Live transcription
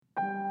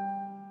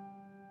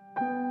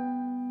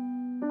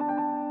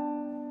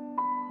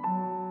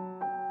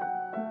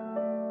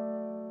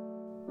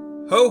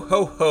Ho,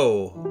 ho,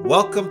 ho!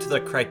 Welcome to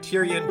the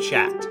Criterion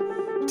Chat.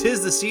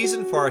 'Tis the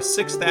season for our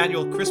 6th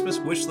annual Christmas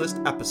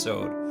Wishlist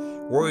episode,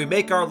 where we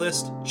make our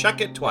list, check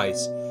it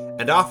twice,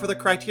 and offer the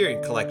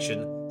Criterion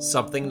Collection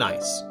something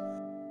nice.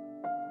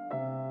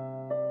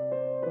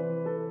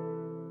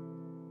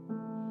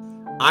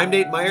 I'm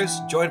Nate Myers,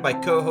 joined by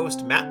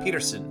co-host Matt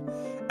Peterson,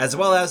 as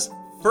well as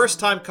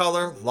first-time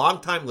caller,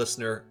 long-time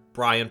listener,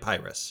 Bryan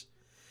Pyrus.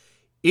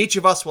 Each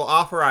of us will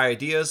offer our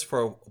ideas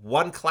for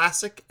one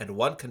classic and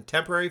one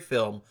contemporary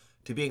film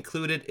to be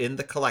included in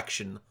the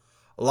collection,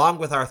 along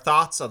with our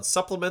thoughts on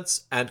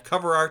supplements and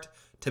cover art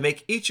to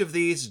make each of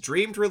these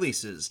dreamed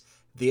releases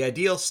the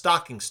ideal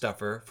stocking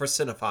stuffer for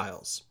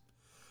cinephiles.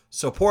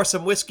 So pour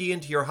some whiskey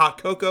into your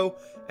hot cocoa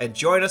and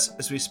join us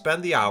as we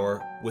spend the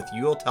hour with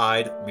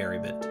Yuletide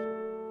merriment.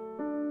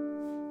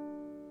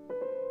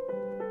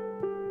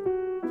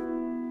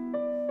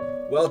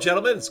 Well,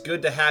 gentlemen, it's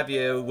good to have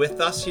you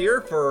with us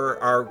here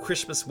for our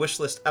Christmas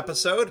Wishlist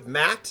episode.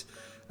 Matt,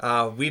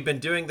 we've been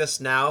doing this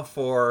now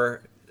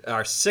for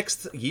our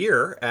 6th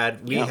year,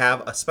 and we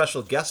have a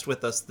special guest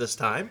with us this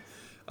time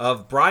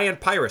of Bryan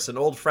Pyrus, an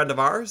old friend of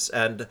ours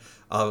and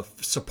a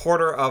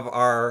supporter of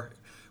our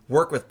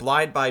work with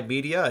Blind by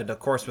Media and, of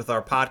course, with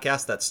our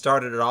podcast that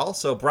started it all.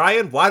 So,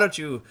 Bryan, why don't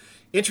you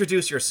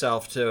introduce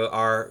yourself to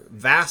our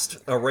vast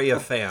array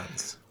of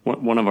fans?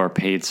 One of our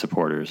paid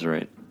supporters,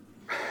 right?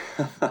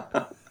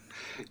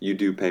 You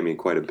do pay me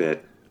quite a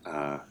bit,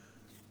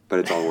 but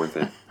it's all worth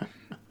it.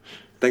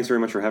 Thanks very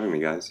much for having me,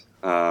 guys.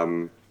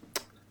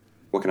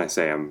 What can I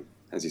say? I'm,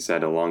 as you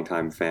said, a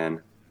longtime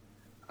fan,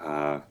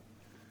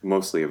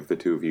 mostly of the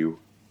two of you,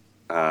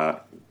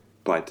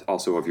 but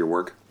also of your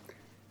work.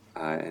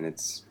 And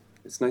it's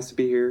nice to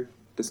be here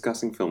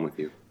discussing film with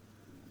you.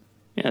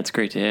 Yeah, it's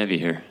great to have you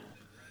here.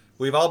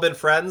 We've all been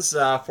friends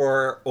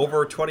for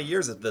over 20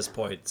 years at this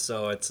point,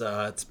 so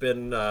it's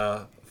been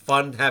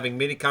fun having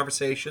many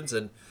conversations.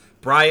 And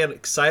Bryan,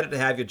 excited to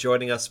have you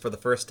joining us for the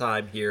first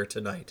time here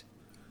tonight.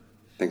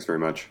 Thanks very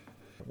much.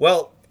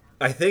 Well,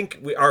 I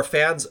think our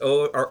fans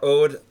are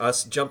owed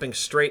us jumping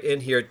straight in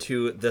here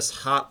to this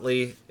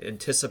hotly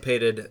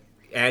anticipated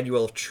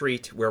annual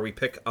treat where we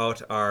pick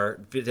out our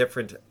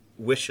different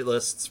wish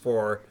lists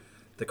for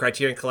the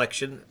Criterion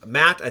Collection.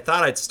 Matt, I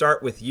thought I'd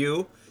start with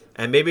you,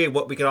 and maybe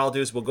what we can all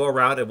do is we'll go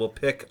around and we'll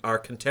pick our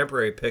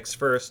contemporary picks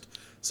first.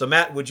 So,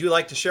 Matt, would you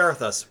like to share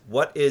with us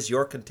what is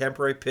your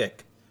contemporary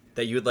pick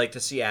that you'd like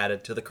to see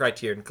added to the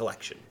Criterion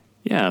Collection?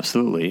 Yeah,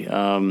 absolutely.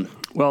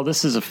 Well,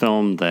 this is a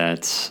film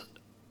that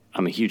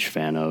I'm a huge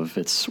fan of.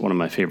 It's one of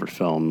my favorite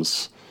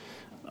films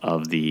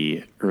of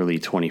the early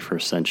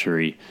 21st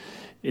century.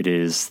 It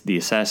is The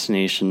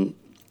Assassination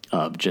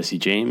of Jesse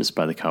James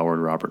by the coward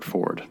Robert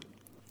Ford.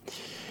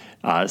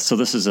 So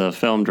this is a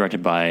film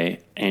directed by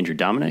Andrew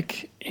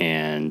Dominik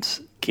and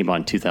came out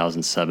in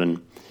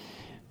 2007,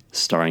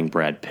 starring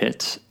Brad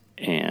Pitt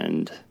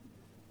and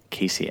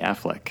Casey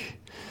Affleck.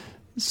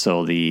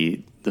 So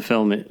the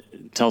film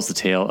tells the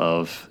tale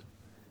of,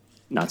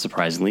 not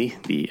surprisingly,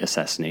 the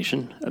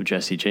assassination of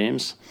Jesse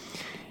James.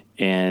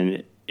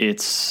 And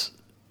it's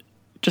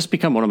just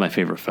become one of my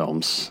favorite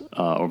films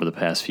over the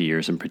past few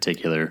years in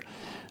particular.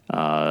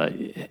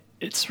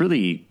 It's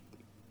really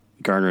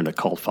garnered a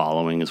cult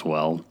following as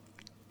well.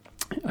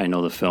 I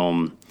know the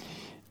film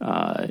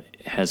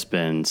has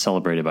been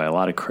celebrated by a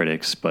lot of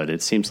critics, but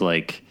it seems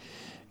like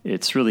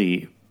it's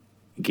really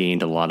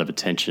gained a lot of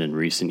attention in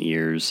recent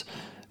years.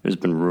 There's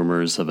been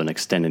rumors of an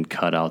extended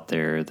cut out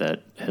there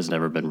that has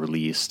never been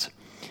released.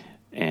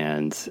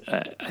 And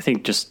I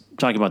think just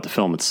talking about the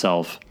film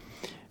itself,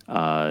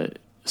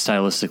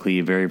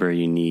 stylistically, very, very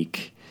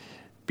unique,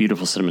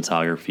 beautiful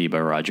cinematography by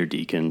Roger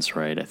Deakins,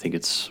 right? I think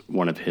it's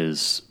one of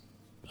his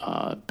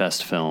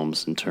best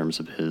films in terms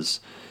of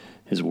his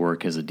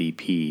work as a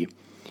DP.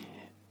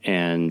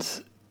 And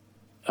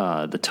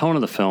the tone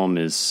of the film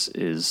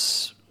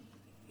is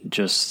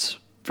just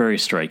very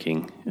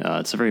striking.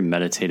 It's a very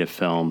meditative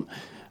film.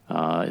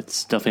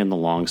 It's definitely on the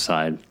long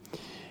side,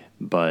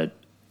 but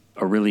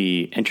a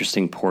really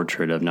interesting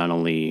portrait of not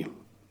only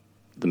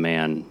the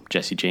man,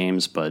 Jesse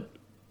James, but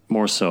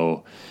more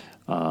so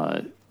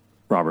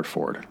Robert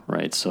Ford,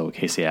 right? So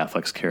Casey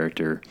Affleck's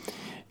character,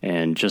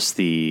 and just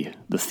the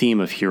theme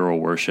of hero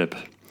worship,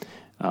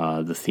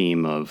 the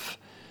theme of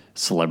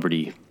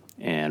celebrity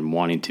and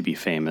wanting to be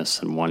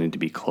famous and wanting to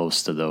be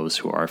close to those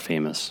who are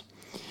famous.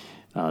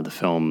 The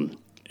film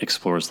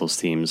explores those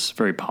themes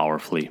very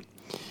powerfully.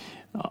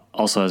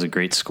 Also has a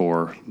great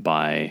score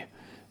by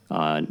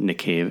Nick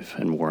Cave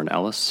and Warren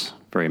Ellis,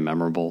 very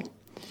memorable.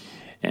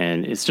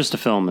 And it's just a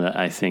film that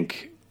I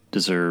think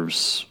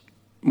deserves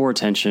more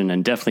attention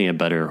and definitely a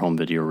better home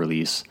video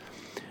release.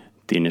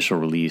 The initial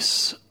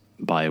release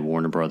by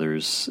Warner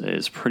Brothers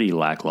is pretty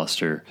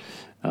lackluster.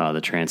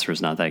 The transfer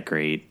is not that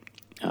great.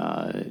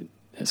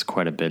 Has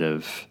quite a bit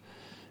of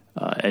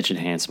edge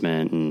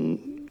enhancement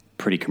and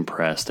pretty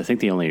compressed. I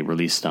think they only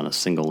released on a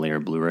single layer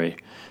Blu-ray,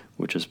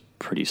 which is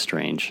pretty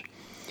strange.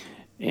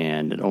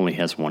 And it only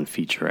has one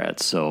featurette.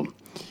 So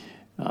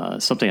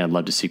something I'd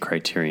love to see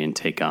Criterion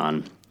take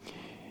on.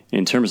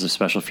 In terms of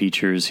special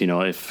features,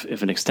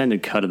 if an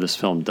extended cut of this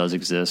film does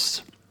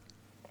exist,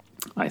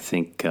 I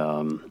think,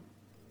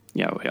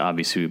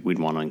 obviously we'd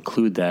want to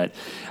include that.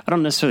 I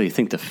don't necessarily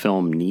think the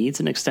film needs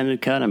an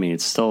extended cut. I mean,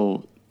 it's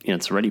still,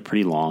 it's already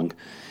pretty long.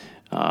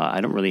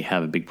 I don't really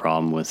have a big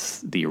problem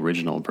with the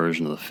original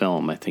version of the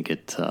film. I think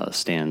it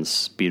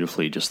stands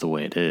beautifully just the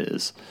way it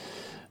is.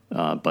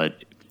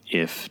 But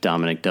if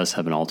Dominic does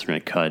have an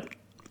alternate cut,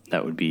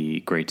 that would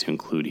be great to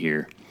include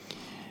here.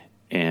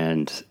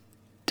 And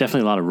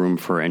definitely a lot of room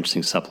for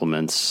interesting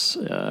supplements.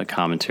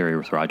 Commentary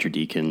with Roger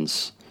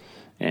Deakins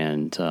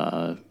and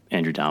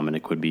Andrew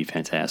Dominic would be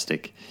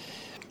fantastic.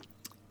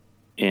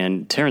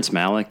 And Terrence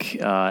Malick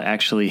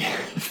actually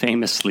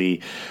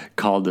famously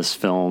called this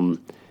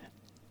film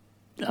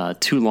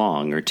too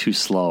long or too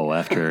slow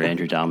after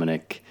Andrew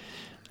Dominic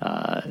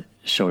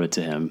showed it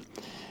to him.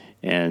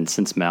 And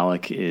since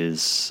Malick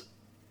is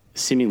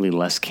seemingly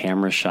less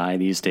camera shy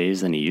these days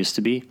than he used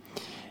to be,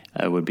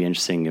 it would be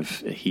interesting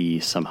if he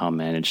somehow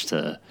managed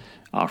to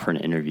offer an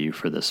interview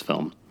for this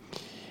film.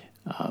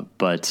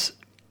 But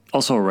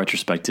also a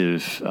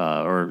retrospective,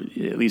 or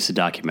at least a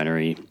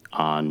documentary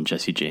on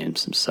Jesse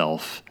James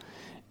himself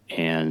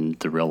and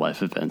the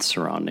real-life events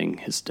surrounding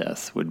his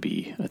death would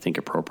be, I think,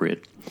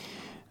 appropriate.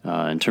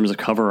 In terms of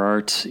cover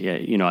art,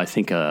 I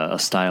think a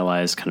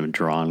stylized kind of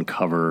drawn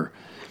cover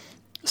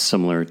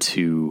similar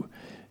to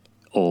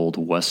old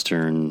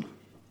Western,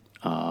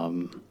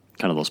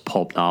 kind of those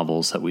pulp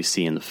novels that we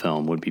see in the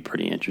film would be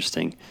pretty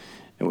interesting.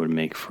 It would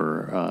make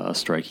for a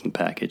striking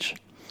package.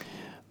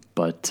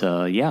 But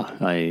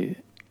I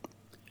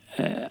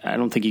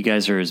don't think you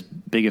guys are as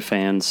big of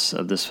fans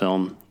of this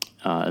film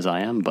as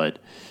I am, but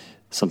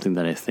something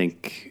that I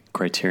think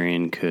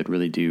Criterion could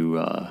really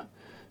do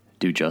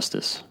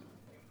justice.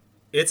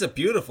 It's a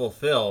beautiful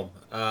film.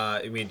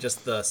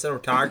 Just the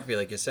cinematography,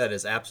 like you said,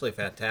 is absolutely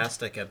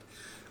fantastic. And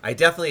I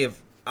definitely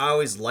have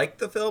always liked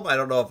the film. I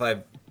don't know if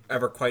I've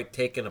ever quite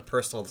taken a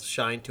personal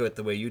shine to it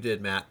the way you did,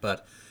 Matt,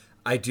 but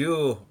I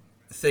do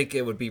think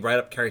it would be right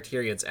up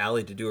Criterion's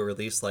alley to do a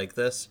release like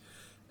this.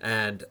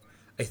 And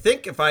I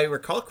think, if I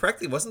recall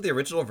correctly, wasn't the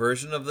original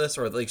version of this,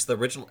 or at least the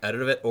original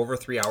edit of it, over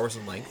 3 hours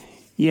in length?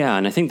 Yeah,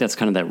 and I think that's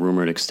kind of that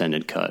rumored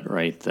extended cut,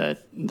 right?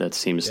 That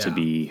seems to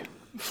be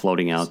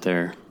floating out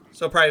there.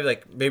 So probably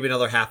maybe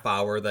another half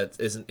hour that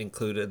isn't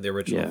included in the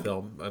original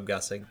film, I'm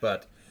guessing.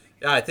 But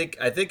yeah, I think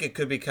it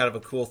could be kind of a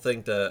cool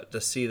thing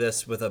to see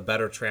this with a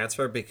better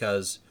transfer,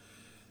 because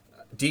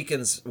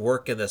Deakins'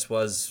 work in this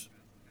was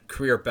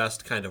career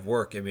best kind of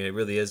work. I mean, it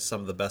really is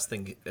some of the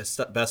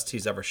best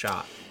he's ever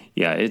shot.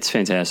 Yeah, it's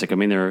fantastic. I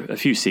mean, there are a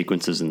few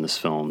sequences in this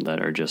film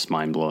that are just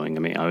mind-blowing. I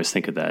mean, I always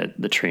think of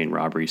the train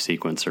robbery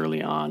sequence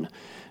early on,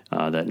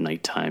 that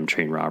nighttime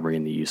train robbery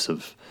and the use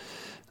of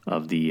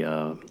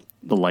the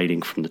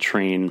lighting from the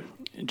train.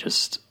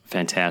 Just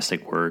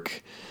fantastic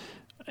work.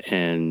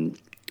 And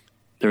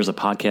there was a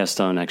podcast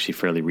done actually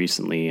fairly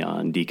recently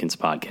on Deakins'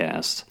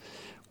 podcast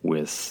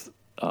with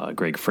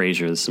Greg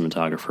Fraser, the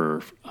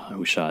cinematographer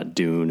who shot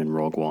Dune and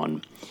Rogue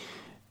One.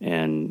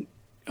 And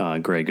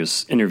Greg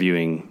was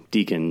interviewing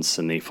Deakins,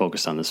 and they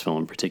focused on this film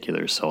in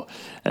particular. So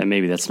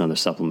maybe that's another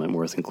supplement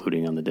worth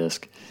including on the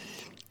disc.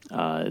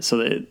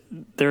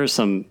 There is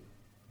some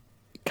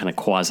kind of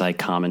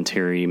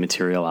quasi-commentary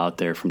material out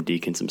there from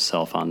Deakins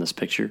himself on this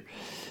picture,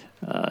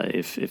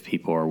 if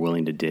people are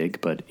willing to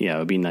dig. But yeah, it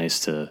would be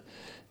nice to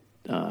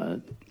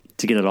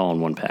get it all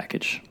in one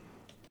package.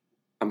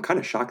 I'm kind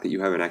of shocked that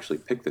you haven't actually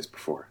picked this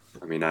before.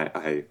 I mean,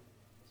 I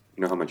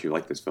know how much you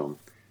like this film.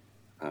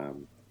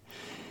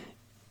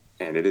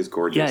 And it is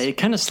gorgeous. Yeah, it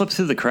kind of slipped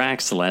through the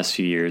cracks the last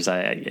few years.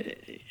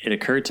 It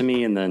occurred to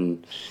me, and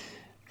then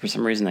for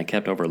some reason I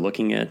kept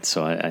overlooking it,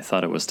 so I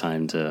thought it was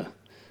time to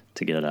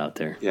get it out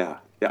there. Yeah,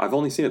 I've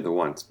only seen it the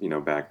once,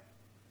 back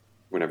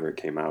whenever it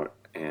came out.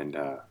 And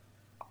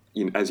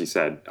as you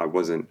said, I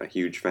wasn't a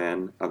huge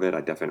fan of it.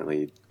 I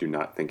definitely do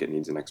not think it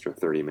needs an extra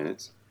 30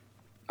 minutes.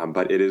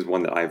 But it is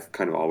one that I've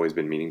kind of always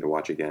been meaning to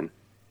watch again.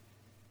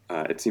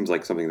 It seems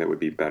like something that would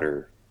be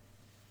better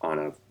on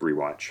a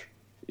rewatch.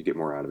 You get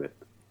more out of it.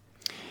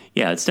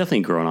 Yeah, it's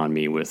definitely grown on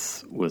me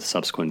with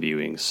subsequent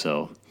viewings.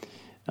 So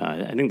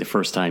I think the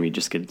first time you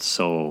just get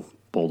so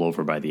bowled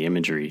over by the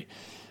imagery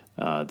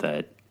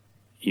that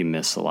you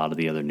miss a lot of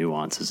the other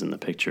nuances in the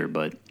picture.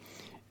 But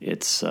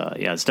it's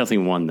definitely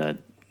one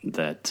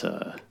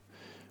that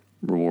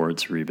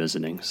rewards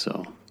revisiting.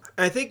 So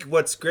I think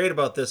what's great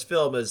about this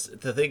film is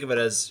to think of it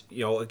as,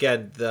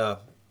 again, the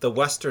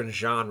Western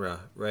genre,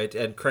 right?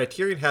 And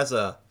Criterion has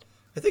I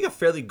think a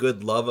fairly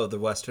good love of the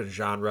Western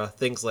genre.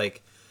 Things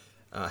like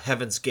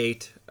Heaven's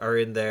Gate are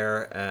in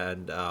there,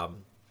 and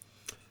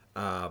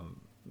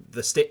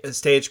the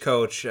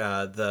Stagecoach,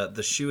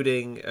 the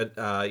Shooting,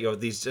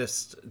 these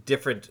just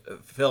different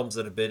films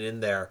that have been in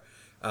there,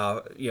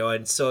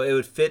 and so it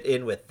would fit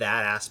in with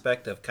that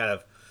aspect of kind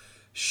of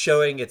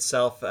showing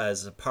itself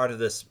as a part of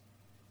this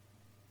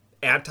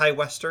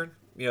anti-Western.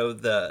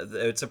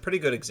 It's a pretty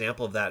good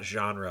example of that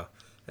genre,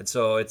 and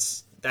so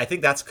I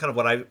think that's kind of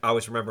what I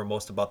always remember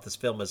most about this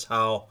film, is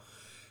how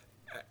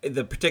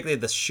particularly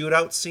the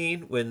shootout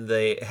scene when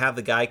they have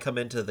the guy come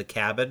into the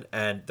cabin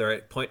and they're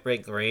at point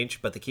blank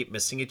range, but they keep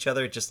missing each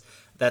other. Just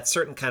that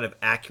certain kind of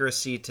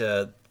accuracy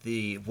to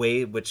the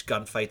way in which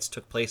gunfights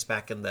took place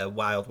back in the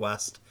Wild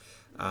West,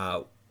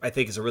 I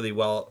think is a really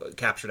well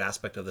captured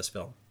aspect of this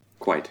film.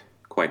 Quite,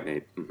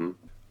 Nate. Mm-hmm.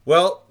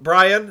 Well,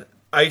 Bryan,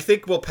 I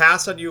think we'll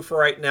pass on you for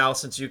right now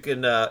since you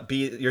can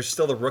you're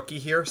still the rookie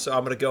here. So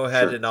I'm going to go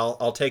ahead and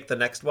I'll take the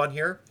next one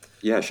here.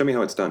 Yeah, show me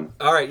how it's done.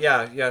 All right,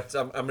 yeah.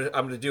 I'm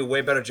gonna do a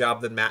way better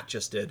job than Matt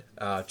just did.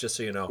 Just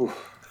so you know.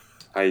 Oof.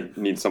 I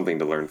need something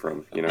to learn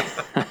from, you know.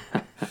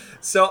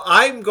 So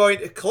I'm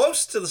going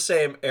close to the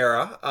same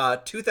era,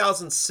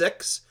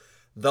 2006,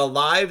 The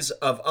Lives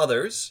of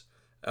Others,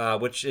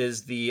 which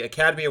is the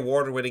Academy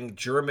Award-winning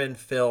German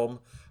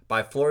film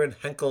by Florian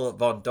Henkel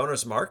von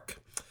Donnersmarck,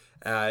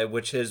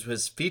 which is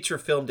his feature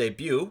film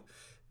debut.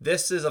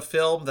 This is a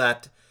film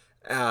that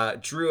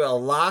drew a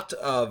lot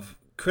of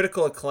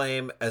critical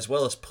acclaim as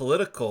well as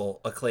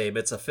political acclaim.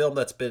 It's a film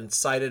that's been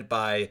cited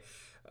by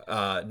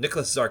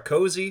Nicolas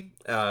Sarkozy.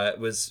 It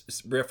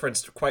was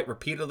referenced quite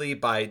repeatedly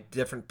by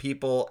different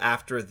people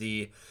after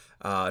the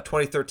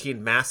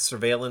 2013 mass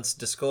surveillance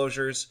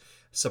disclosures.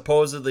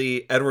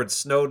 Supposedly, Edward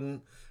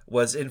Snowden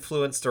was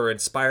influenced or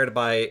inspired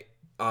by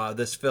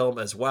this film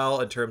as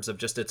well in terms of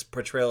just its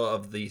portrayal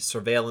of the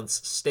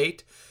surveillance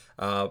state.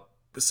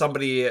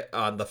 Somebody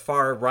on the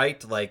far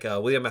right, like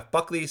William F.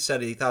 Buckley,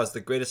 said he thought it was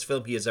the greatest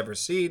film he has ever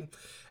seen.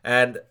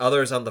 And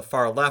others on the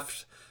far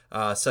left,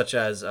 such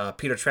as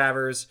Peter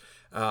Travers,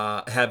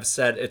 have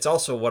said it's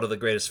also one of the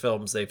greatest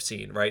films they've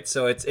seen, right?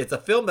 So it's a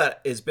film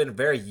that has been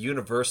very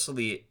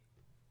universally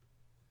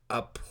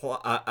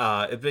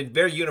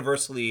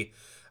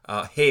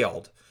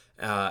hailed.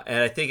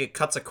 And I think it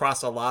cuts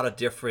across a lot of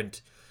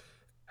different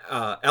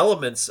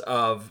elements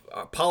of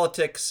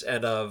politics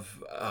and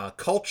of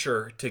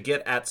culture to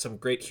get at some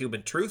great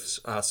human truths.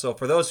 So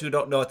for those who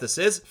don't know what this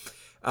is,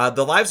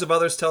 The Lives of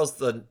Others tells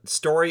the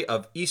story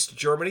of East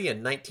Germany in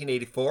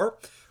 1984,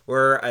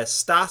 where a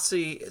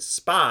Stasi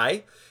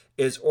spy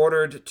is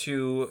ordered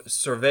to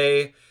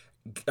survey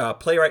a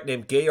playwright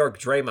named Georg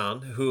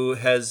Dreymann, who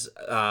has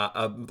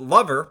a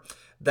lover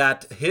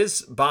that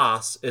his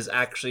boss is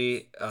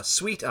actually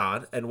sweet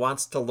on and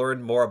wants to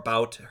learn more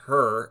about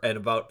her and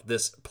about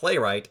this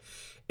playwright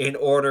in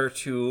order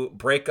to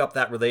break up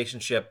that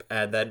relationship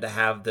and then to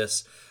have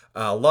this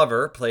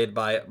lover, played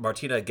by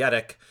Martina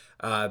Gedeck,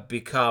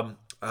 become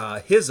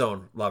his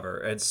own lover.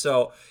 And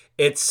so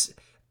it's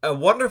a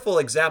wonderful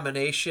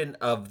examination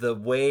of the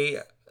way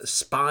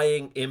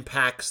spying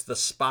impacts the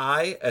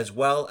spy, as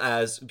well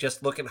as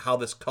just looking at how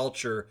this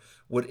culture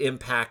would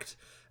impact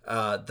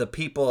the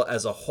people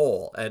as a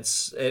whole. And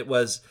it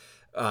was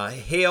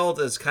hailed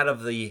as kind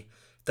of the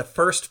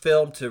first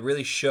film to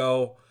really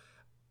show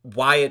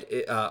why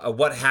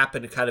what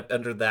happened kind of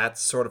under that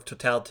sort of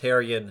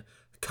totalitarian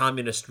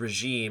communist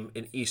regime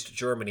in East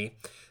Germany.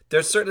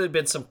 There's certainly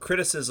been some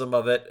criticism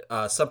of it.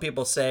 Some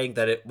people saying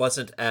that it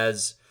wasn't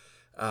as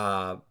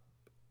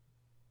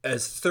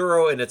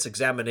thorough in its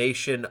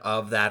examination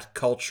of that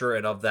culture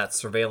and of that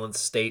surveillance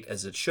state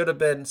as it should have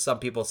been. Some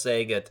people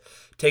saying it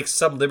takes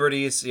some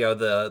liberties. You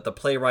know, the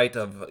playwright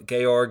of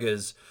Georg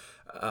is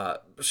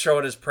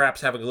shown as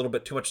perhaps having a little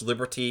bit too much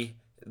liberty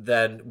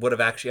than would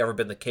have actually ever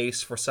been the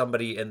case for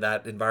somebody in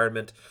that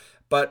environment.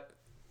 But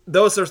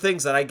those are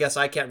things that I guess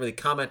I can't really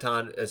comment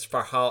on as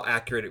far how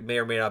accurate it may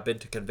or may not have been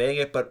to conveying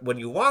it. But when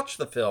you watch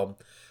the film,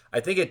 I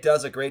think it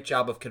does a great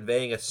job of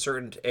conveying a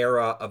certain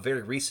era of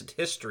very recent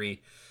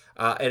history.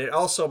 And it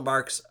also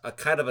marks a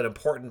kind of an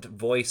important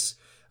voice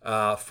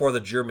for the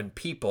German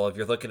people, if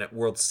you're looking at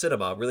world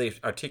cinema, really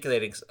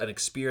articulating an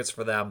experience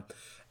for them.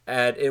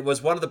 And it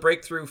was one of the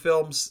breakthrough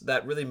films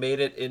that really made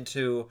it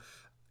into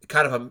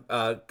kind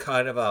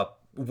of a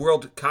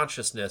world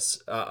consciousness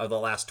of the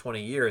last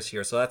 20 years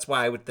here. So that's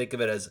why I would think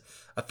of it as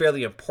a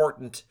fairly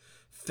important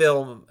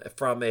film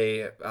from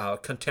a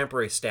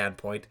contemporary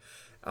standpoint.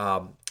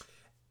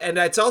 And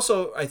it's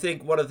also, I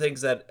think, one of the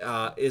things that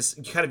is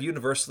kind of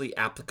universally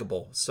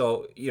applicable.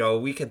 So, you know,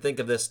 we can think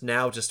of this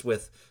now just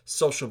with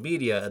social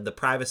media and the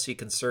privacy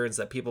concerns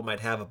that people might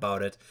have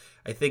about it.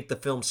 I think the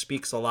film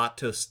speaks a lot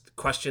to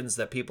questions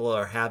that people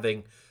are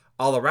having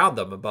all around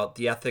them about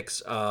the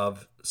ethics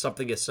of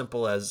something as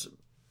simple as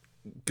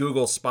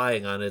Google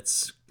spying on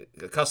its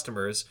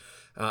customers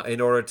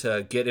in order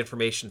to get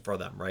information for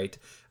them, right?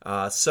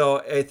 So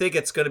I think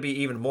it's going to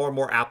be even more and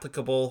more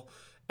applicable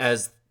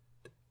as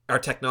our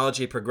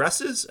technology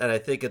progresses, and I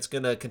think it's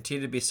going to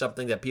continue to be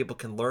something that people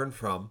can learn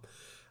from.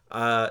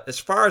 As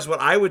far as what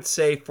I would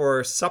say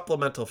for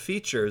supplemental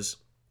features,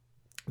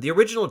 the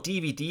original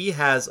DVD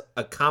has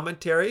a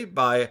commentary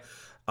by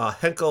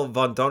Henkel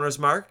von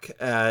Donnersmarck.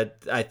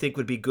 I think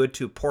would be good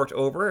to port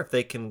over if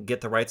they can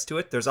get the rights to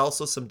it. There's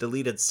also some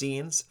deleted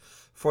scenes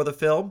for the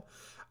film.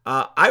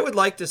 I would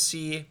like to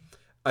see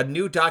a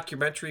new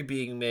documentary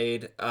being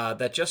made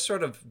that just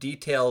sort of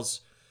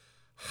details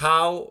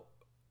how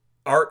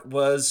art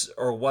was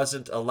or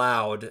wasn't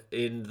allowed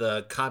in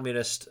the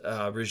communist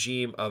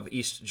regime of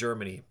East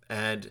Germany,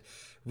 and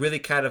really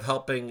kind of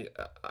helping,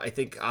 I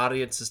think,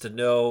 audiences to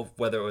know,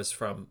 whether it was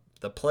from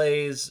the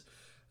plays,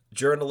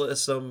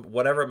 journalism,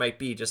 whatever it might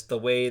be, just the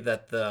way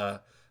that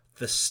the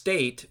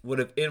state would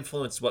have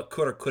influenced what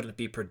could or couldn't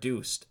be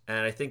produced. And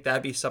I think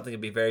that'd be something that'd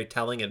be very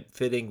telling and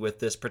fitting with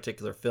this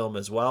particular film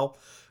as well,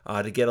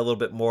 to get a little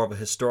bit more of a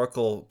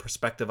historical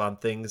perspective on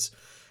things.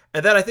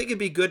 And then I think it'd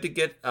be good to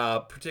get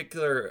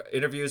particular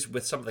interviews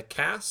with some of the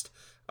cast.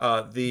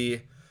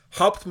 The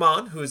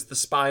Hauptmann, who is the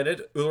spy in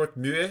it, Ulrich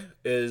Mühe,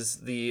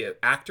 is the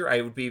actor. I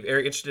would be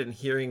very interested in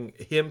hearing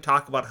him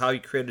talk about how he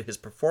created his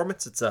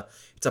performance. It's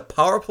a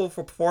powerful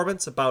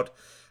performance about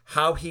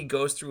how he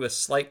goes through a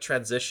slight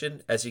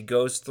transition as he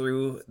goes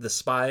through the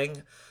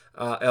spying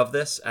of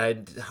this,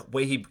 and the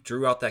way he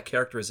drew out that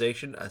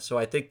characterization. So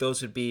I think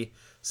those would be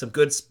some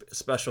good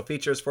special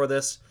features for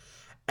this.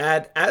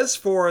 And as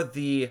for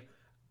the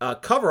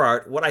cover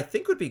art, what I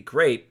think would be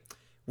great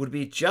would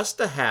be just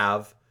to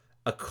have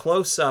a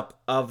close-up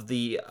of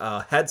the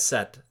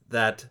headset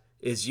that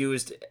is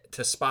used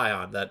to spy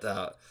on, that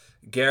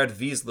Gerd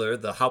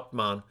Wiesler, the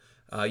Hauptmann,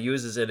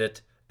 uses in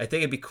it. I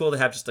think it'd be cool to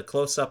have just a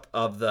close-up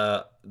of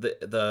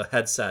the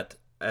headset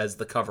as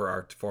the cover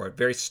art for it.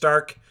 Very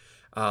stark,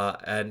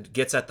 and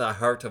gets at the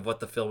heart of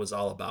what the film is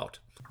all about.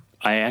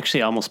 I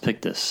actually almost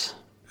picked this.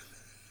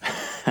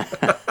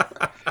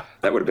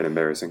 That would have been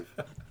embarrassing.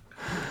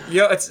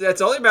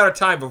 It's only a matter of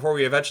time before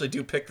we eventually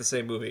do pick the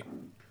same movie.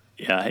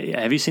 Yeah,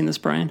 have you seen this,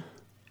 Bryan?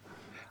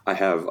 I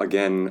have,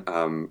 again,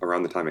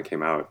 around the time it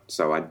came out,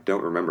 so I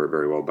don't remember it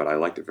very well, but I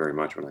liked it very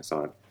much when I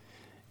saw it.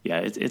 Yeah,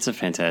 it's a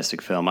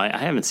fantastic film. I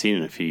haven't seen it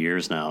in a few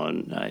years now,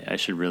 and I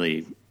should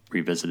really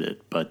revisit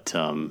it. But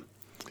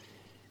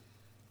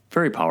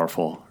very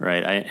powerful,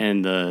 right?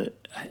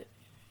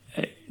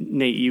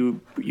 Nate,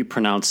 you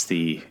pronounced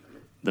the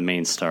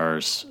main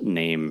star's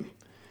name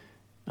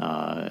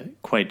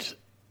quite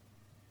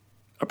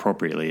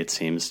appropriately, it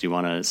seems. Do you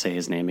want to say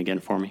his name again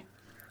for me?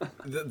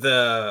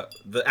 The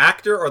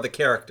actor or the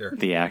character?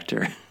 The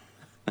actor.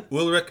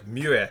 Ulrich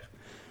Mühe.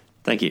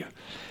 Thank you.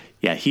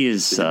 Yeah, he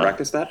is. Did you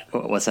practice that?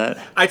 What's that?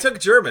 I took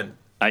German.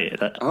 Yeah,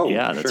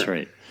 that's sure.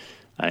 right.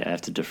 I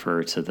have to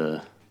defer to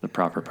the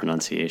proper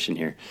pronunciation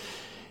here.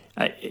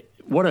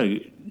 What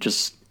a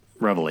just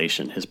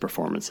revelation his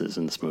performance is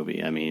in this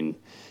movie. I mean,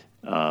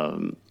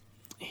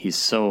 he's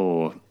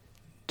so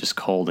just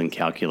cold and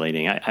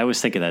calculating. I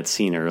always think of that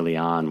scene early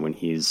on when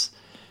he's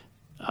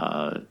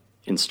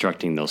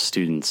instructing those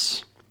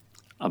students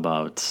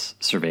about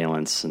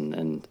surveillance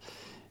and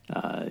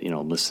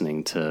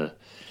listening to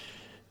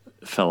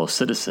fellow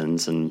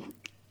citizens, and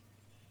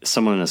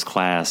someone in his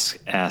class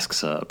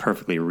asks a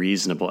perfectly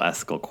reasonable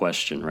ethical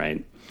question,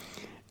 right?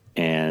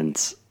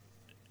 And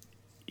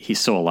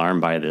he's so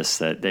alarmed by this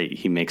that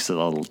he makes a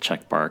little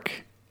check mark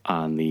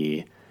on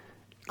the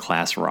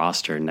class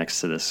roster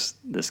next to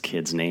this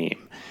kid's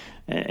name,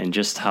 and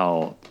just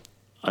how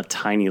a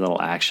tiny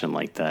little action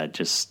like that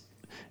just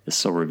is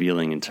so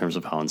revealing in terms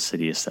of how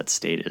insidious that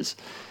state is,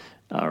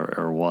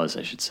 or was,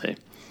 I should say.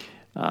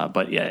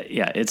 But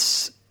yeah,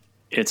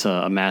 it's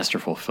a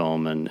masterful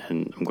film, and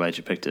I'm glad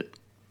you picked it.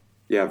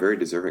 Yeah, very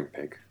deserving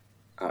pick.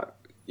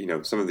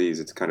 Some of these,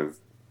 it's kind of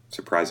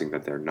surprising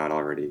that they're not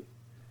already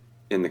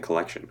in the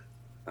collection.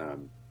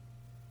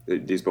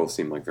 These both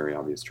seem like very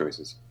obvious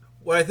choices.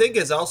 What I think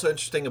is also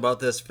interesting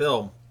about this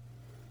film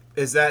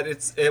is that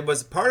it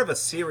was part of a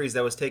series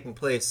that was taking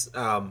place.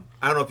 I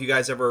don't know if you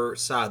guys ever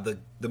saw the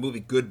movie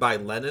Goodbye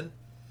Lenin.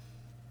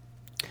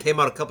 Came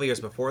out a couple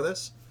years before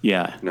this.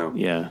 Yeah. No.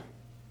 Yeah.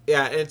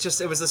 Yeah, and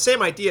it was the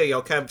same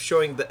idea, kind of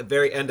showing the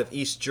very end of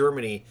East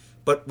Germany,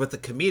 but with a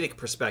comedic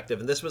perspective.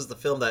 And this was the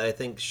film that I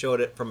think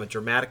showed it from a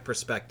dramatic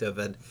perspective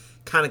and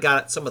kind of got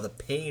at some of the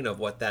pain of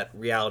what that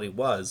reality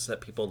was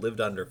that people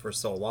lived under for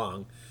so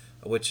long,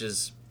 which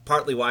is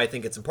partly why I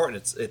think it's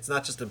important. It's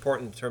not just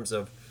important in terms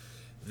of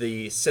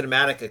the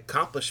cinematic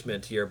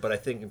accomplishment here, but I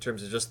think in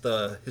terms of just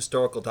the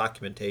historical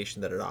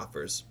documentation that it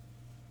offers.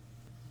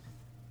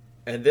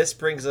 And this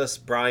brings us,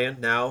 Bryan,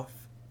 now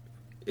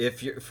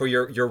for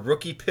your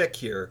rookie pick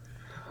here.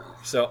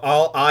 So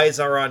all eyes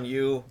are on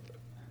you,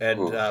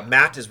 and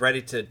Matt is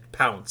ready to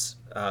pounce.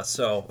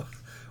 So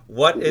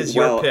what is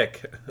your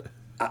pick?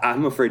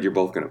 I'm afraid you're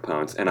both going to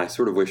pounce, and I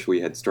sort of wish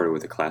we had started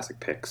with the classic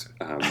picks,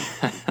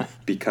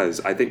 because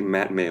I think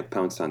Matt may have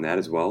pounced on that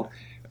as well.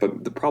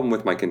 But the problem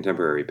with my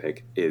contemporary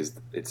pick is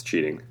it's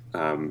cheating.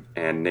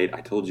 And Nate,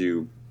 I told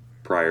you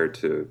prior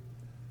to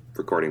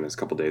recording this a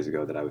couple days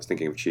ago that I was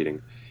thinking of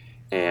cheating,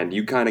 and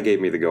you kind of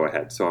gave me the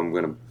go-ahead, so I'm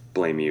going to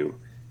blame you.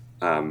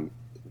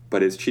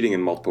 But it's cheating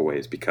in multiple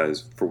ways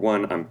because, for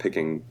one, I'm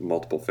picking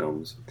multiple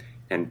films,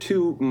 and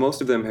two,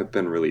 most of them have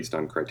been released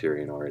on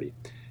Criterion already.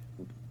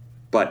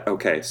 But,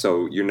 okay,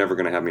 so you're never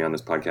going to have me on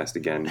this podcast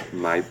again.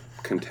 My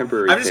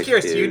contemporary I'm just pick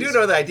curious, is... you do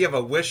know the idea of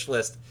a wish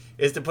list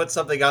is to put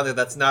something on there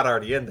that's not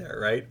already in there,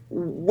 right?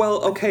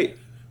 Well, okay,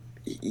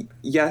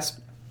 yes,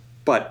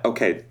 but,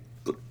 okay,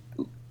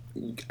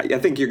 I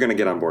think you're going to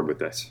get on board with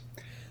this.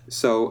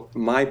 So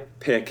my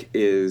pick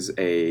is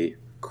a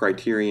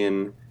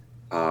Criterion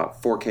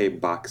 4K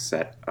box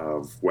set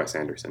of Wes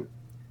Anderson.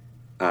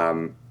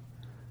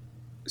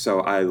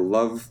 So I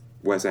love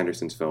Wes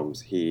Anderson's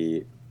films.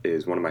 He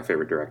is one of my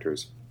favorite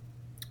directors.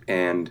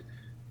 And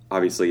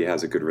obviously he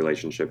has a good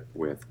relationship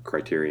with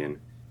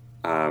Criterion.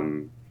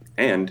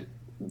 And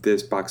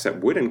this box set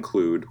would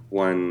include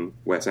one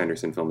Wes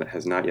Anderson film that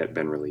has not yet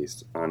been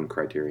released on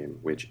Criterion,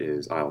 which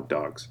is Isle of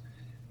Dogs.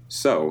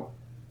 So,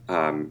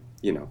 there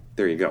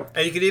you go.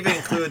 And you could even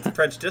include the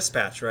French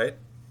Dispatch, right?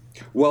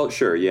 Well,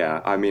 sure,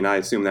 yeah. I mean, I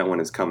assume that one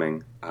is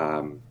coming.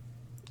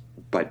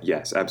 But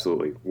yes,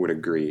 absolutely, would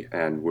agree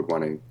and would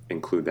want to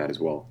include that as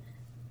well.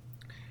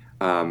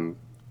 And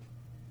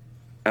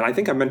I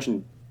think I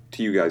mentioned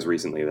to you guys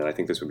recently that I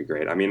think this would be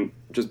great. I mean,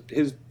 just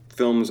his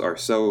films are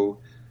so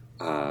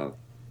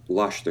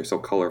lush, they're so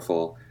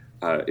colorful.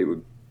 It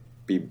would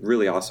be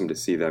really awesome to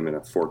see them in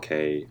a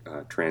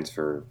 4K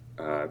transfer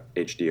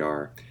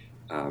HDR.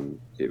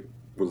 It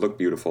would look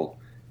beautiful.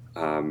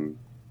 I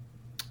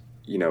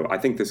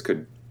think this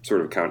could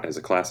sort of count as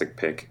a classic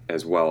pick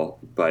as well,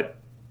 but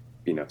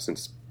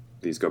since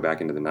these go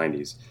back into the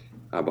 90s.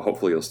 But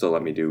hopefully you'll still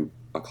let me do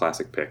a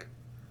classic pick,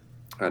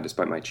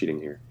 despite my cheating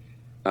here.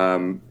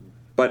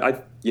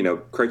 But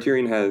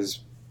Criterion has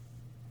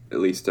at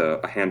least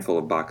a handful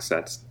of box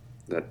sets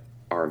that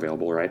are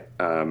available, right?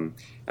 And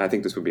I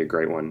think this would be a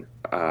great one.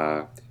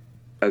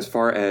 As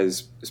far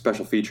as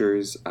special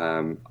features,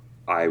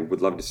 I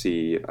would love to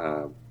see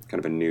kind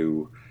of a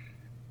new,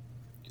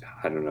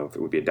 I don't know if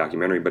it would be a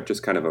documentary, but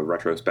just kind of a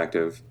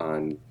retrospective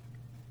on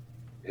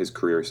his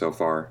career so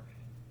far.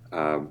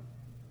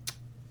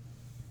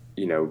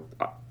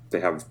 They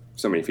have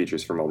so many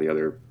features from all the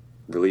other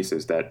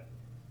releases that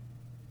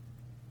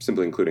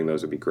simply including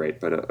those would be great,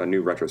 but a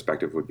new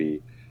retrospective would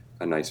be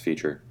a nice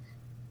feature.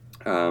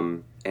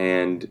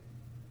 And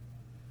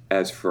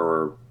as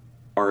for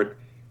art,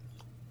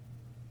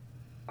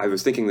 I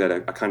was thinking that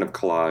a kind of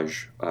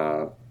collage,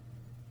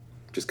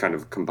 just kind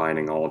of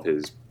combining all of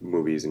his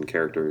movies and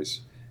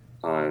characters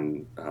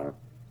on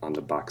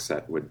the box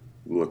set would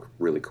look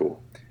really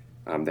cool.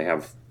 They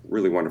have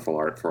really wonderful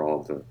art for all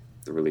of the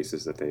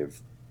releases that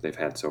they've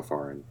had so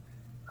far, and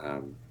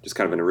just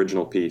kind of an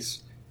original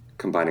piece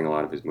combining a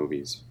lot of his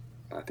movies,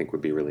 I think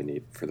would be really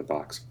neat for the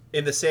box.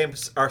 In the same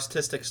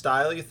artistic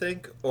style, you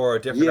think, or a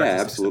different? Yeah,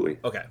 absolutely.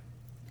 Style? Okay.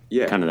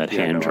 Yeah, kind of that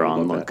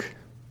hand-drawn look.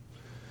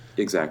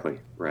 That. Exactly.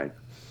 Right.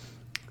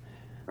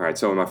 All right.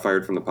 So, am I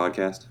fired from the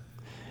podcast?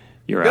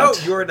 You're out.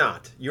 No, you're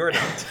not. You're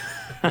not.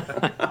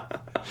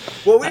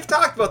 Well, we've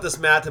talked about this,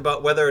 Matt,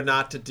 about whether or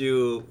not to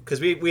do,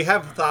 because we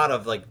have thought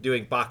of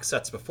doing box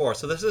sets before,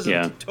 so this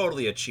isn't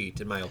totally a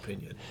cheat, in my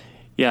opinion.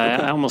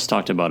 Yeah, I almost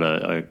talked about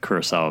a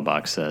Kurosawa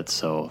box set,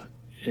 so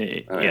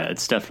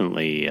it's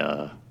definitely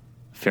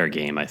fair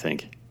game, I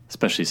think,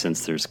 especially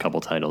since there's a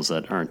couple titles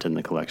that aren't in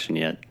the collection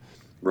yet.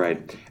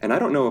 Right, and I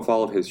don't know if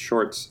all of his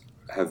shorts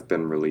have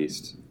been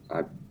released.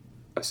 I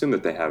assume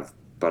that they have,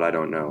 but I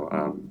don't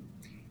know.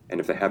 And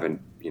if they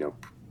haven't,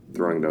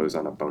 throwing those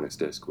on a bonus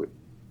disc would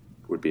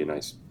be a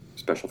nice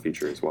special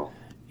feature as well.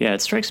 Yeah,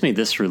 it strikes me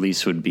this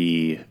release would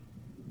be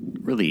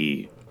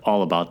really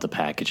all about the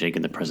packaging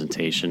and the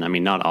presentation. I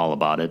mean, not all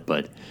about it,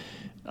 but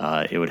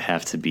it would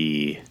have to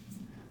be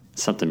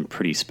something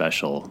pretty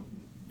special,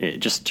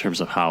 just in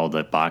terms of how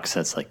the box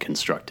set's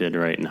constructed,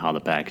 right, and how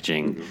the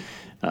packaging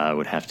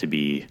would have to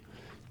be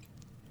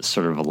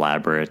sort of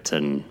elaborate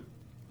and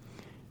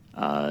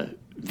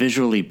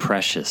visually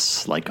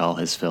precious, like all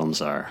his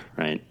films are,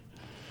 right?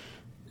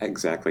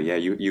 Exactly. Yeah,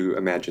 you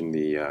imagine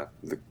the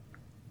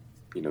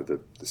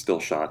still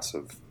shots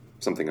of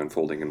something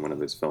unfolding in one of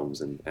his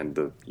films,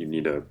 and you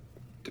need to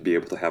be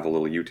able to have a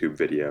little YouTube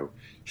video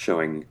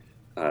showing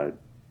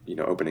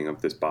opening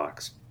up this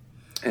box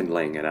and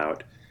laying it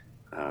out.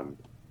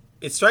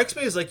 It strikes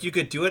me as you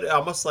could do it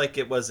almost like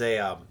it was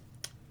a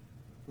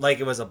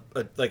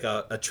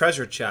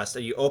treasure chest,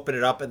 and you open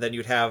it up, and then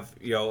you'd have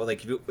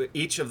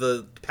each of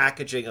the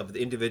packaging of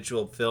the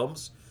individual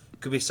films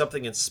could be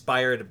something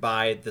inspired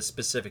by the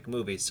specific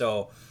movie.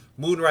 So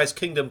Moonrise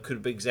Kingdom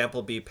could, for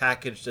example, be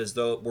packaged as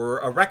though it were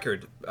a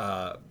record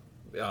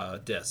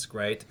disc,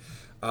 right?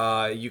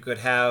 You could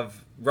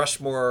have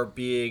Rushmore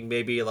being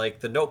maybe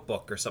like The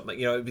Notebook or something.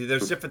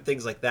 There's different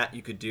things like that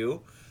you could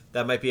do.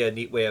 That might be a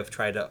neat way of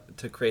trying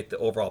to create the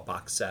overall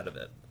box set of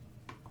it.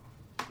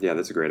 Yeah,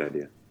 that's a great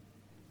idea.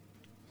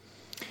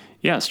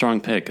 Yeah,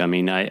 strong pick. I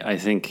mean, I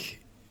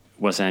think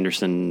Wes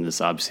Anderson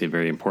is obviously a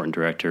very important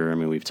director. I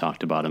mean, we've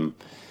talked about him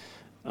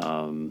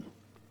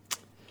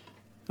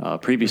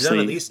previously. He's done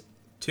at least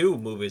 2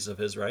 movies of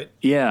his, right?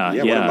 Yeah.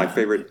 One of my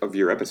favorite of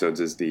your episodes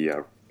is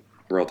the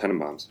Royal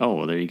Tenenbaums. Oh,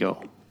 well, there you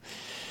go.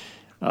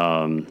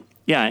 And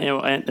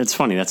it's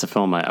funny. That's a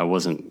film I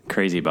wasn't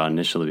crazy about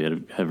initially,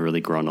 but have really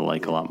grown to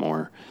like a lot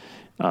more.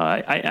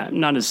 I'm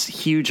not as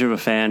huge of a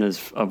fan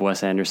of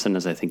Wes Anderson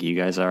as I think you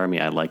guys are. I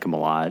mean, I like him a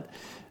lot.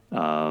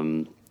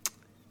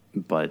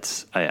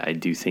 But I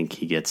do think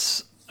he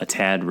gets a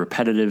tad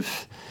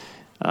repetitive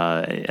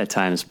at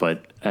times,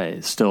 but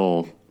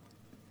still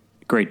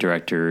great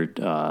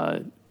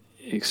director,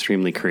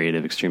 extremely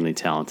creative, extremely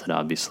talented,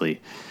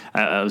 obviously.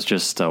 I was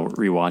just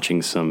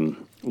rewatching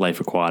some Life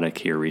Aquatic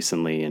here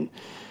recently,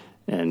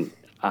 and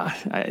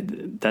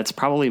That's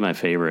probably my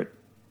favorite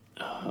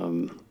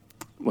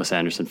Wes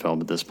Anderson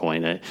film at this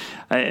point.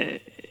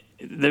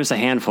 There's a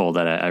handful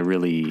that I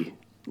really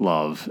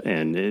love,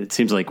 and it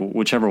seems like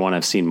whichever one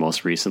I've seen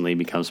most recently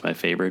becomes my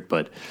favorite,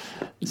 but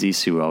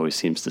Zissou always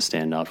seems to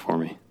stand out for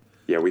me.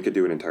 Yeah, we could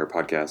do an entire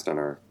podcast on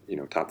our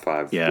top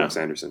 5 Wes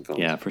Anderson films.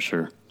 Yeah, for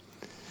sure.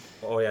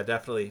 Oh yeah,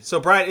 definitely. So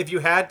Bryan,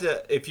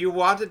 if you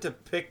wanted to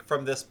pick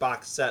from this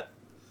box set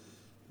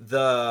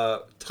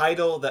the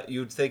title that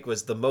you'd think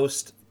was the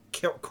most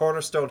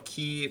cornerstone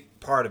key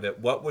part of it,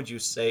 what would you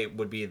say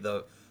would be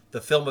the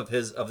film of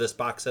this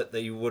box set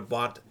that you would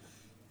want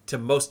to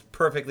most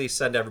perfectly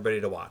send everybody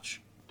to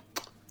watch?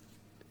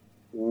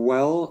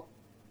 Well,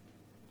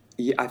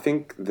 yeah, I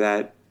think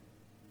that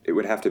it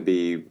would have to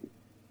be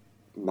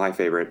my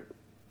favorite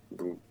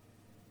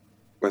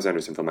Wes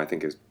Anderson film. I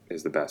think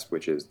is the best,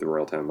 which is The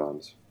Royal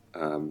Tenenbaums.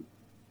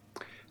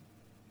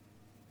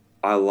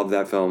 I love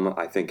that film.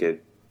 I think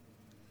it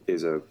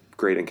is a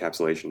great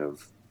encapsulation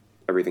of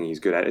everything he's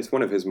good at. It's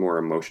one of his more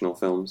emotional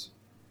films.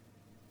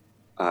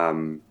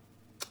 Also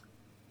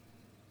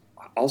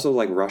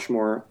like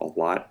Rushmore a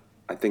lot.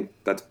 I think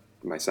that's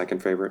my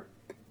second favorite.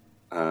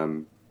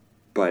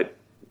 But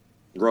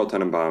Royal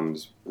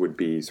Tenenbaums would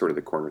be sort of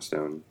the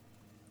cornerstone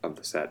of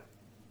the set.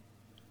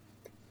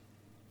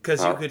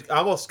 Because you could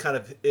almost kind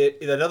of...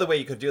 another way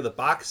you could do the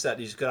box set,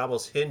 you could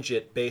almost hinge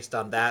it based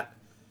on that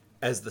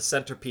as the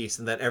centerpiece,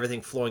 and then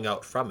everything flowing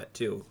out from it,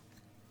 too.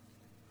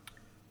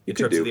 In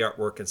terms of the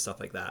artwork and stuff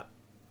like that.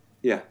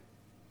 Yeah.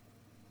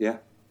 Yeah.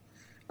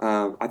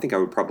 I think I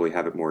would probably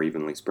have it more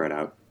evenly spread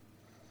out.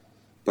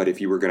 But if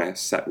you were going to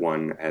set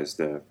one as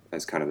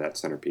kind of that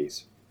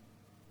centerpiece,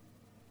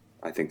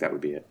 I think that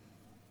would be it.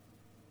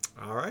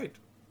 All right.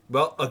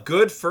 Well, a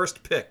good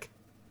first pick.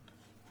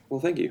 Well,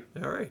 thank you.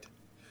 All right.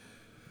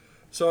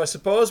 So I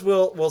suppose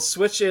we'll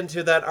switch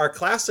into our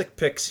classic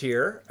picks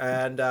here.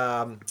 And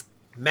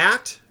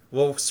Matt,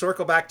 we'll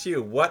circle back to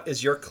you. What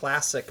is your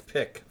classic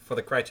pick for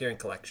the Criterion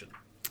Collection?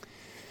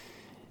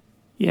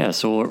 Yeah,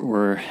 so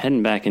we're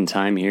heading back in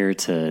time here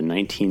to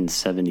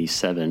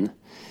 1977,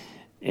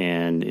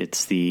 and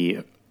it's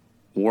the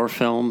war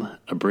film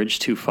A Bridge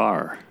Too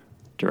Far,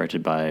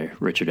 directed by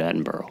Richard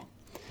Attenborough.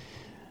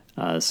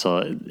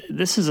 So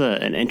this is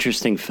an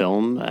interesting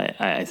film,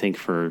 I think,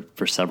 for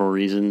several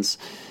reasons.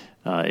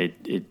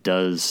 It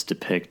does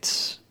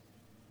depict,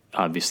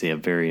 obviously, a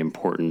very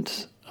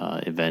important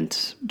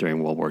event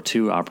during World War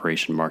II,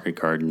 Operation Market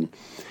Garden.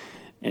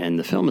 And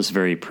the film is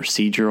very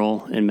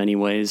procedural in many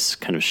ways,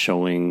 kind of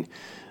showing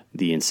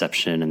the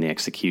inception and the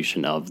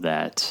execution of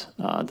that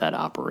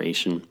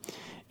operation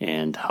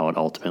and how it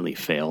ultimately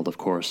failed, of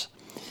course.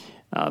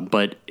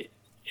 But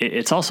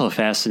it's also a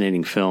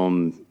fascinating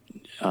film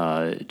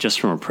just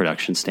from a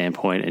production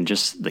standpoint, and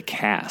just the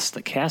cast.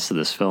 The cast of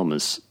this film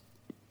is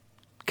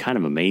kind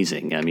of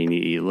amazing. I mean,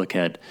 you look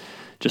at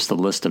just the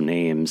list of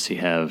names. You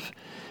have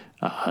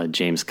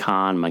James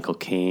Caan, Michael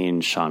Caine,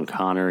 Sean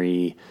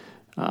Connery,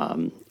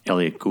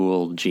 Elliot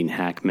Gould, Gene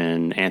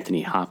Hackman,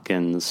 Anthony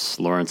Hopkins,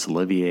 Laurence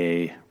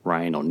Olivier,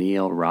 Ryan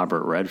O'Neal,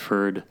 Robert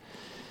Redford.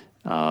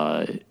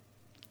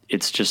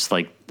 It's just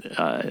like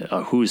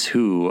a who's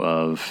who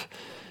of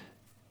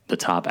the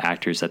top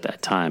actors at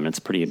that time. And it's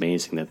pretty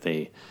amazing that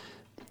they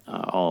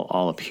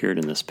all appeared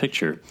in this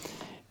picture.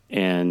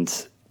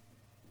 And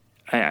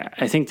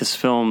I think this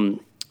film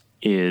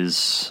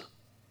is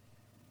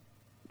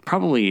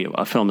probably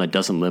a film that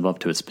doesn't live up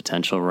to its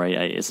potential, right?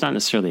 It's not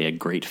necessarily a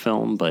great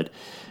film, but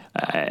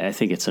I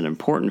think it's an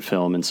important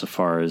film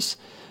insofar as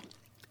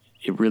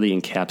it really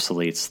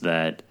encapsulates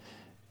that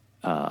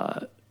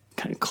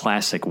kind of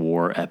classic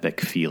war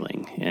epic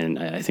feeling. And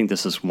I think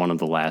this is one of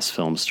the last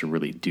films to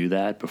really do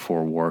that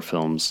before war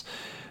films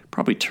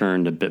probably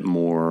turned a bit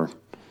more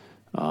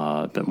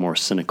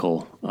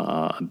cynical,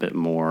 a bit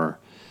more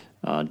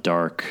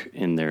dark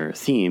in their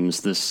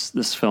themes.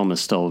 This film is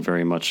still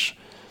very much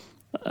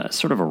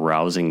sort of a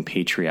rousing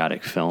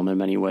patriotic film in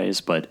many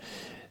ways, but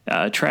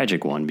a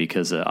tragic one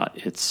because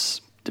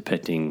it's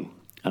depicting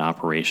an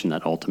operation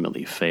that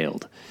ultimately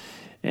failed.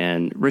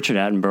 And Richard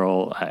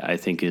Attenborough, I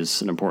think,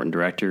 is an important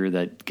director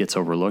that gets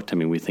overlooked. I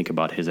mean, we think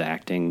about his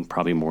acting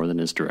probably more than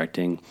his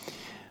directing.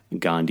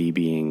 Gandhi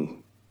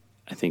being,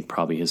 I think,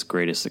 probably his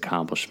greatest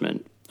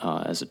accomplishment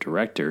as a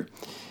director.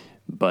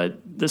 But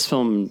this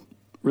film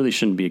really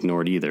shouldn't be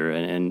ignored either.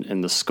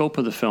 And the scope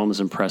of the film is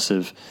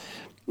impressive.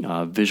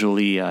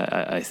 Visually,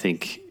 I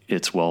think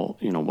it's well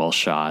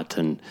shot,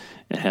 and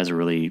it has a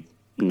really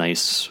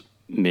nice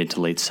mid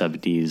to late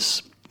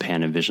 70s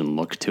Panavision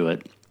look to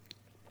it.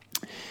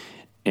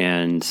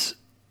 And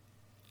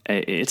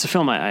it's a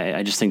film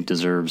I just think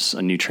deserves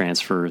a new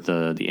transfer.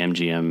 The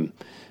MGM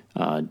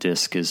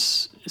disc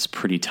is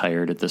pretty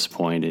tired at this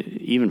point.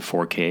 Even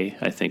 4K,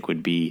 I think,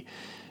 would be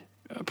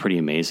pretty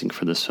amazing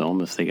for this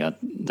film if they got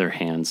their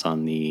hands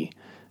on the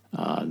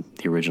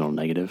original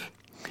negative.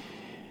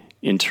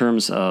 In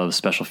terms of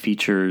special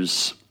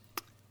features,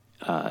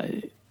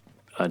 a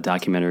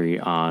documentary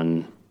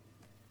on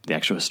the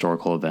actual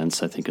historical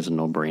events, I think, is a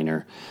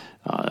no-brainer.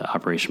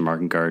 Operation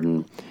Market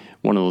Garden,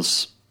 one of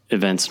those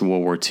events in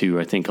World War II,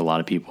 I think a lot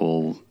of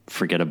people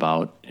forget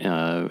about.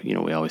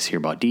 We always hear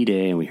about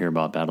D-Day and we hear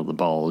about Battle of the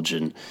Bulge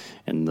and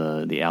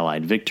the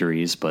Allied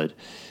victories, but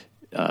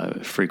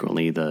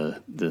frequently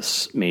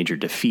this major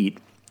defeat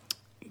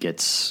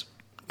gets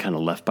kind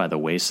of left by the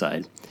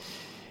wayside.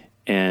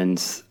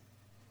 And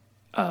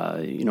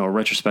a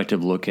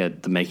retrospective look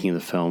at the making of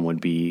the film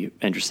would be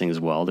interesting as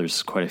well.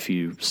 There's quite a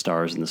few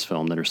stars in this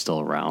film that are still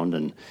around,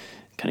 and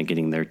kind of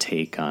getting their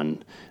take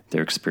on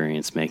their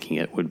experience making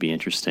it would be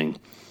interesting.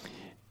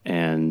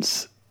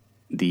 And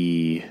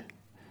the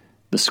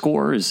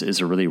score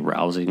is a really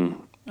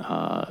rousing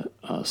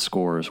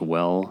score as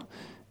well.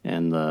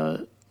 And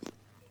the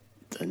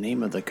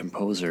name of the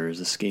composer is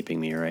escaping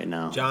me right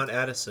now. John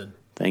Addison.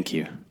 Thank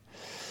you.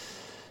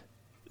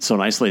 So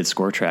an isolated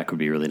score track would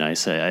be really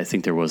nice. I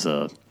think there was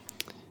a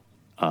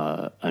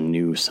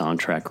new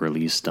soundtrack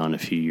release done a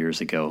few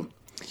years ago.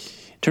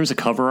 In terms of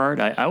cover art,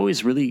 I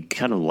always really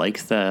kind of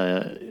like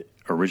the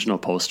original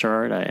poster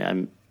art.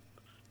 I'm,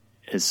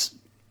 as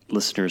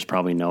listeners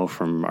probably know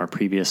from our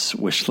previous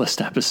wish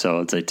list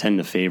episodes, I tend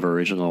to favor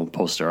original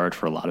poster art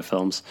for a lot of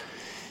films.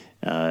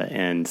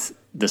 And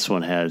this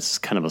one has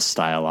kind of a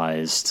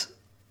stylized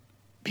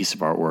piece of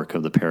artwork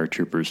of the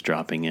paratroopers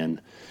dropping in.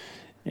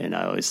 And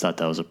I always thought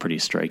that was a pretty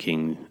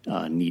striking,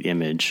 neat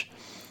image.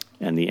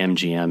 And the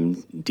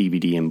MGM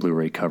DVD and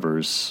Blu-ray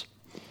covers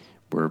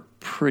were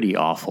pretty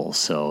awful.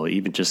 So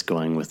even just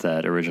going with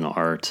that original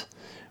art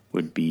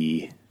would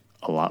be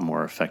a lot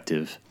more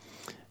effective.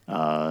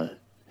 But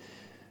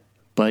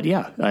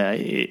yeah,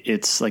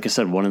 it's, like I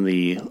said,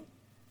 in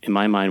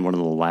my mind, one of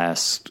the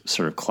last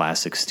sort of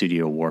classic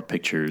studio war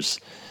pictures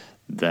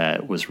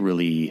that was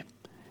really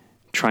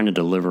trying to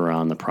deliver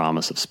on the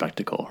promise of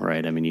spectacle,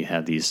 right? I mean, you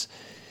have these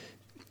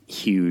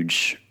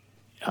huge,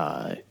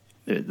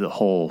 the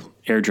whole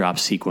airdrop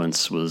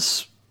sequence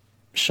was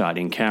shot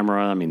in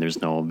camera. I mean,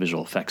 there's no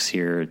visual effects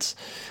here.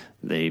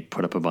 They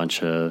put up a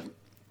bunch of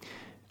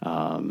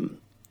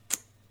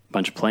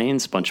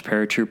planes, bunch of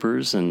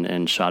paratroopers,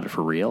 and shot it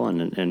for real.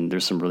 And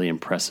there's some really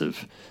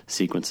impressive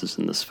sequences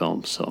in this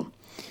film. So,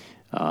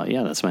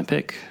 yeah, that's my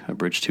pick. A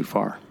Bridge Too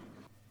Far.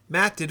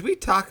 Matt, did we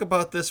talk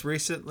about this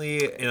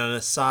recently in an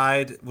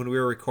aside when we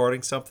were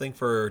recording something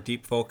for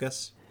Deep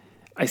Focus?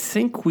 I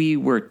think we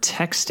were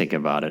texting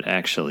about it,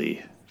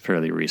 actually,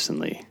 fairly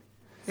recently.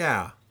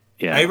 Yeah.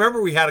 Yeah. I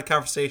remember we had a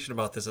conversation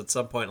about this at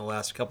some point in the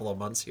last couple of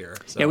months here.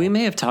 So. Yeah, we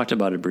may have talked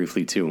about it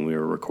briefly, too, when we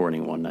were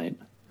recording one night.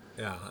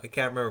 Yeah, I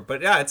can't remember.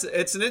 But yeah,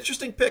 it's an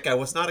interesting pick. I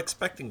was not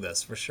expecting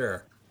this, for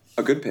sure.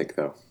 A good pick,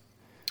 though,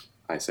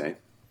 I say.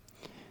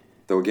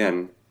 Though,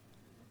 again,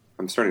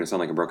 I'm starting to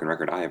sound like a broken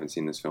record. I haven't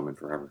seen this film in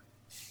forever.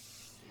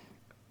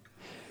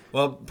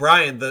 Well,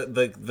 Bryan,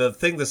 the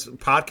thing this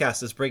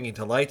podcast is bringing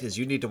to light is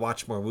you need to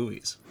watch more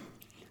movies.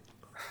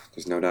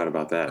 There's no doubt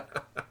about that.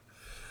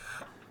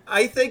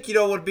 I think,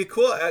 what would be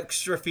cool,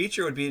 extra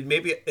feature would be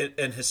maybe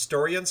an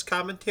historian's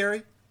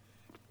commentary.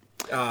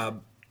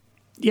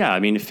 Yeah, I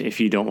mean, if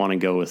you don't want to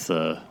go with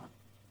the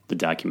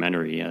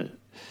documentary,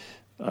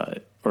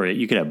 or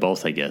you could have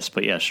both, I guess.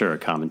 But yeah, sure, a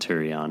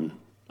commentary on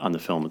the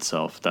film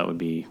itself. That would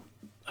be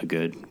a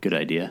good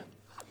idea.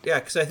 Yeah,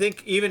 because I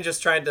think even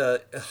just trying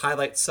to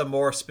highlight some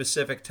more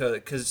specific to,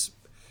 because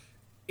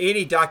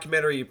any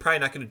documentary you're probably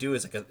not going to do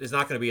is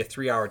not going to be a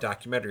 3-hour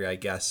documentary, I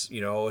guess.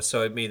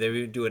 So I mean they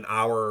would do an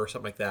hour or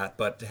something like that.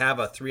 But to have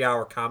a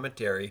 3-hour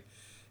commentary,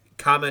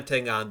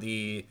 commenting on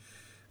the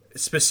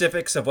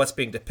specifics of what's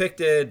being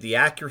depicted, the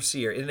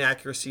accuracy or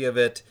inaccuracy of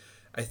it,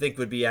 I think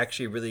would be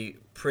actually really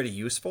pretty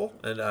useful.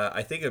 And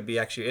I think it would be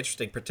actually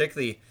interesting,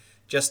 particularly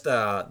just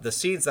the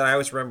scenes that I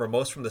always remember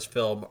most from this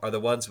film are the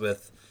ones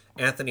with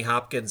Anthony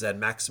Hopkins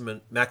and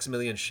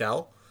Maximilian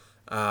Schell,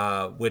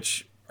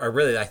 which are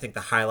really, I think,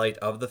 the highlight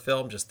of the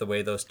film, just the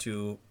way those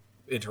two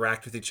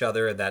interact with each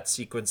other and that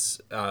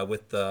sequence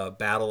with the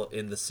battle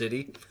in the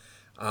city.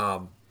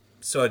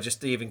 So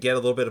just to even get a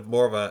little bit of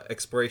more of an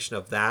exploration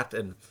of that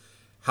and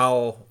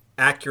how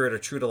accurate or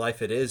true to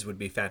life it is would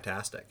be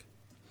fantastic.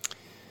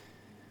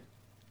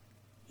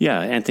 Yeah,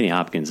 Anthony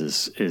Hopkins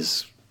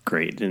is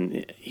great,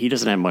 and he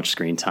doesn't have much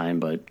screen time,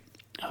 but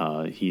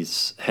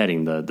he's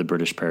heading the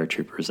British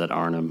paratroopers at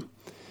Arnhem,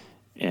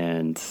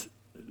 and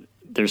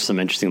there's some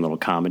interesting little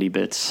comedy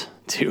bits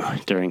too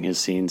during his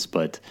scenes.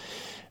 But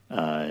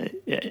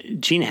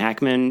Gene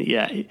Hackman,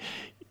 yeah,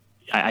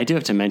 I do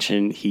have to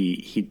mention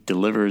he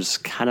delivers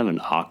kind of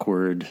an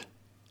awkward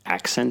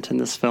accent in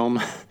this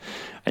film.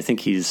 I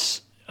think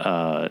he's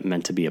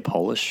meant to be a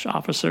Polish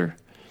officer,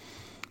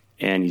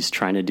 and he's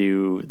trying to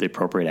do the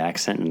appropriate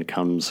accent, and it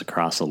comes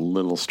across a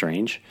little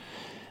strange.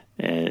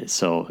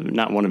 So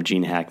not one of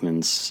Gene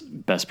Hackman's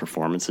best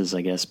performances,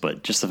 I guess,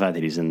 but just the fact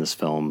that he's in this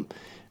film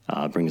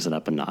brings it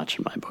up a notch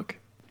in my book.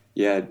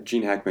 Yeah,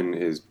 Gene Hackman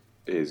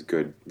is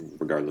good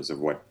regardless of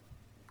what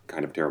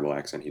kind of terrible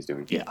accent he's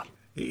doing. Yeah.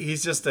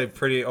 He's just a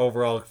pretty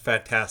overall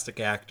fantastic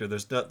actor.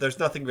 There's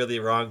nothing really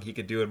wrong he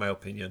could do, in my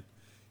opinion.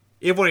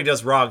 Even when he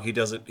does wrong,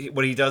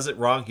 when he does it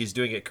wrong, he's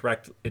doing it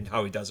correct in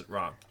how he does it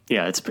wrong.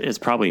 Yeah, it's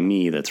probably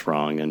me that's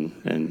wrong,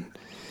 and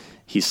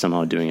he's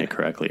somehow doing it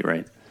correctly,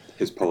 right?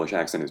 His Polish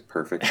accent is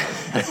perfect.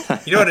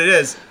 You know what it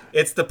is?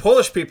 It's the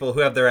Polish people who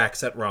have their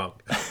accent wrong.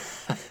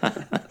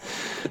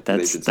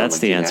 That's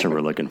the answer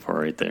we're looking for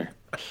right there.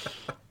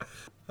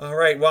 All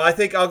right. Well, I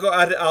think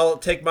I'll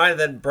take mine, and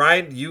then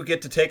Bryan, you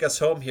get to take us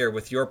home here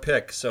with your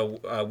pick.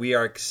 So we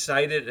are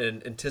excited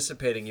and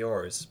anticipating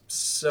yours.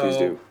 So Please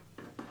do.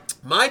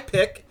 My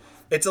pick,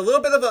 it's a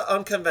little bit of an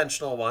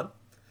unconventional one.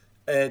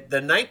 The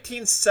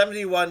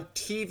 1971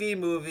 TV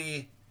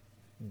movie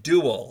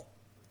Duel,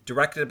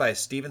 directed by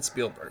Steven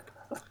Spielberg.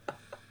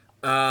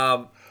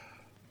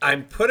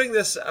 I'm putting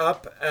this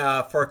up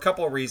for a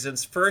couple of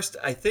reasons. First,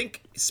 I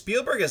think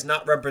Spielberg is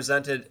not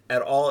represented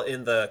at all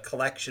in the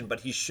collection,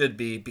 but he should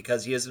be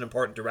because he is an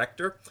important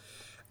director.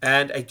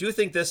 And I do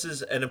think this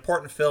is an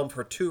important film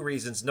for two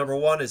reasons. Number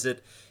one is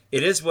it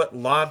is what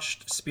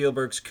launched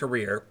Spielberg's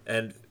career,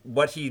 and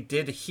what he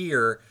did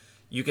here,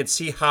 you can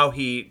see how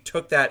he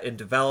took that and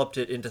developed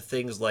it into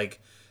things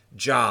like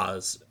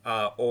Jaws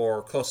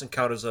or Close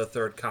Encounters of the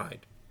Third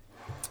Kind.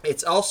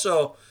 It's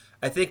also,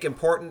 I think,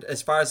 important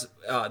as far as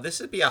this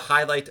would be a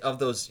highlight of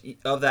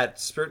that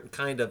certain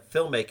kind of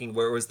filmmaking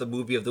where it was the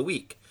movie of the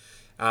week,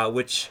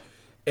 which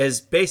has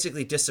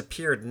basically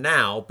disappeared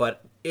now,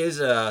 but is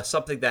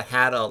something that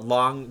had a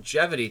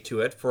longevity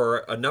to it for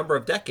a number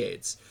of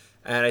decades,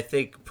 and I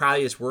think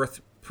probably is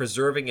worth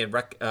preserving and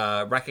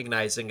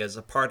recognizing as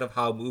a part of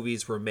how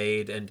movies were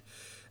made, and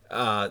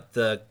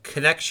the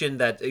connection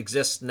that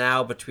exists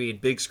now between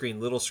big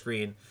screen, little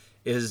screen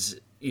is,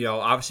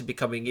 obviously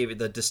becoming, even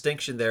the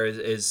distinction there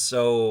is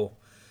so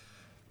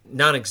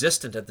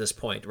non-existent at this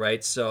point,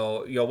 right?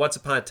 So, once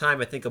upon a time,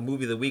 I think a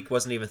movie of the week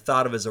wasn't even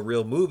thought of as a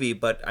real movie,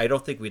 but I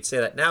don't think we'd say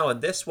that now.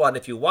 And this one,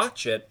 if you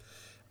watch it,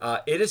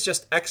 it is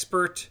just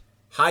expert,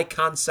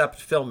 high-concept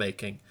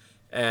filmmaking.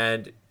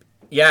 And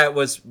yeah, it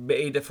was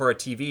made for a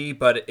TV,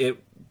 but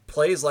it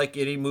plays like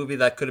any movie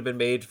that could have been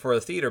made for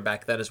a theater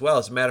back then as well.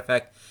 As a matter of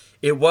fact,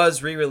 it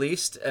was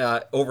re-released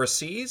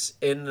overseas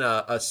in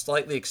a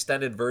slightly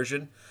extended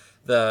version.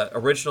 The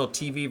original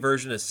TV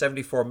version is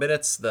 74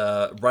 minutes.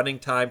 The running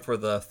time for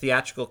the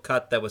theatrical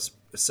cut that was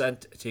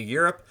sent to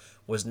Europe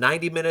was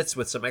 90 minutes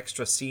with some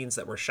extra scenes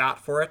that were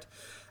shot for it.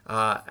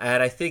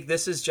 And I think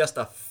this is just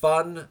a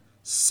fun,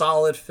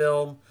 solid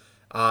film.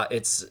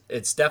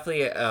 It's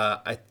definitely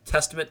a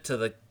testament to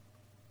the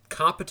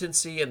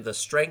competency and the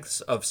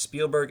strengths of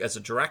Spielberg as a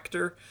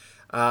director.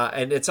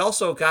 And it's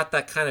also got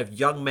that kind of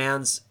young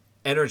man's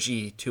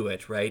energy to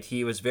it, right?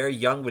 He was very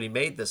young when he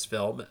made this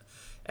film.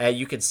 And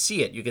you can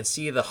see it. You can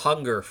see the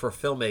hunger for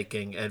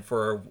filmmaking and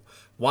for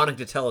wanting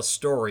to tell a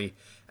story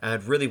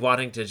and really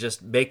wanting to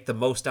just make the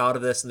most out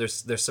of this. And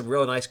there's some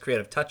real nice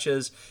creative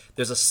touches.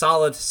 There's a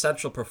solid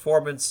central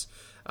performance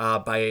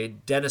by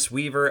Dennis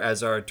Weaver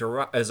as our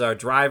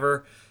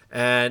driver,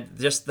 and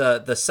just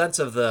the sense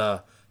of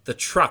the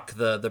truck,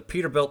 the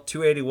Peterbilt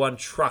 281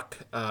 truck,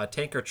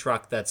 tanker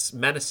truck that's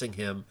menacing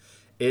him,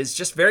 is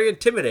just very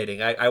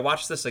intimidating. I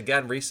watched this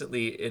again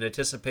recently in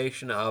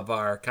anticipation of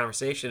our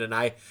conversation, and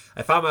I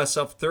found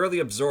myself thoroughly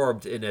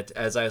absorbed in it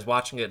as I was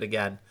watching it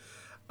again.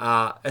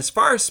 As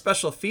far as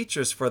special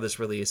features for this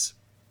release,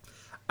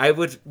 I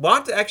would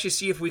want to actually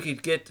see if we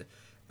could get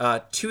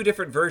two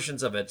different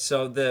versions of it.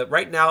 So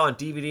right now on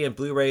DVD and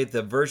Blu-ray,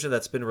 the version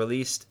that's been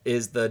released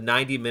is the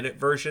 90-minute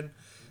version.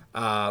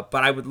 But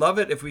I would love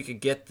it if we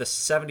could get the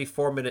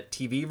 74-minute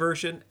TV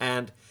version,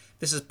 and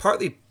this is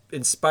partly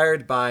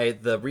inspired by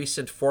the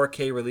recent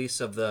 4K release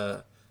of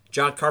the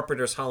John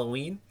Carpenter's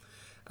Halloween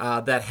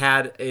that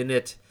had in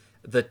it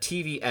the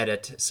TV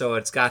edit. So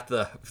it's got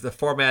the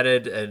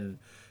formatted and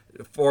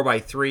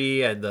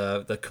 4:3 and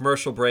the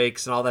commercial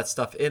breaks and all that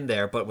stuff in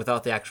there, but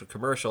without the actual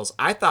commercials.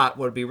 I thought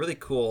what would be really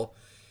cool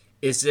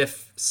is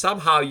if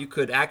somehow you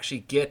could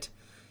actually get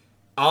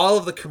all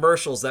of the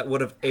commercials that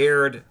would have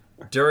aired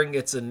during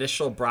its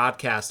initial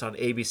broadcast on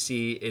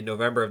ABC in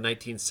November of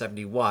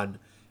 1971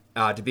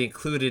 to be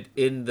included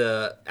in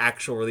the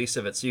actual release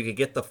of it, so you could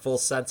get the full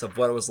sense of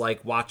what it was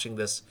like watching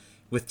this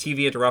with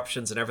TV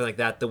interruptions and everything like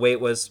that, the way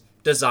it was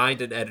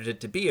designed and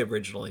edited to be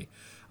originally.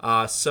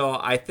 So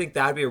I think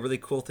that would be a really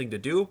cool thing to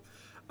do.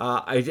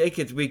 I think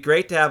it'd be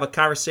great to have a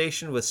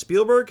conversation with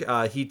Spielberg.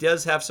 He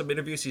does have some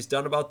interviews he's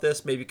done about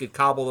this. Maybe you could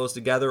cobble those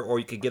together, or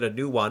you could get a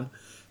new one,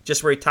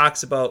 just where he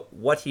talks about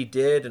what he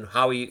did and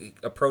how he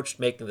approached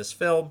making this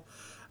film.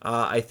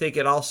 I think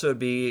it also would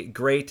be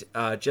great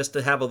just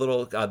to have a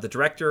little,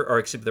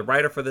 the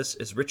writer for this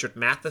is Richard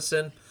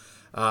Matheson.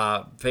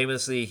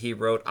 Famously, he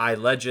wrote I,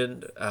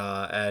 Legend, or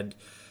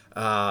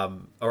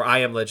I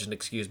Am Legend,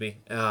 excuse me.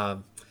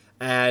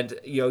 And,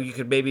 you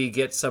could maybe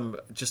get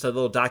just a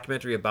little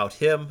documentary about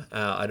him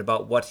and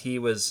about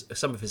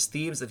some of his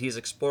themes that he's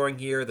exploring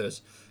here.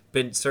 There's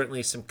been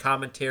certainly some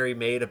commentary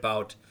made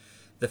about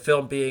the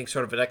film being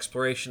sort of an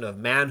exploration of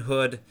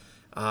manhood,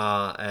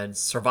 and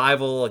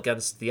survival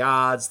against the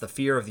odds, the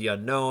fear of the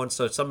unknown.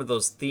 So some of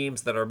those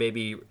themes that are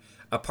maybe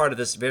a part of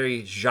this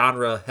very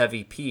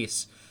genre-heavy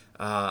piece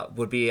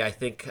would be, I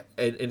think,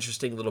 an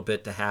interesting little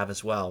bit to have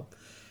as well.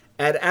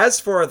 And as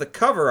for the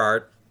cover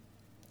art,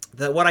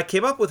 what I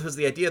came up with was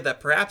the idea that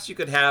perhaps you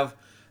could have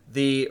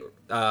the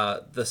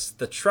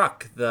the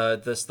truck,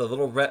 the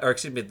little red, or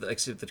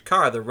the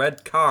car, the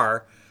red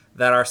car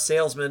that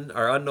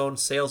our unknown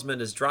salesman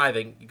is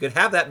driving. You could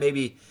have that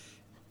maybe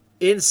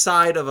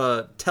inside of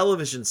a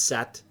television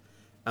set,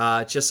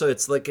 just so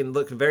it's looking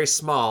very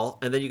small,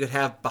 and then you could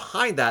have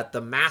behind that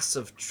the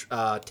massive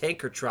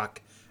tanker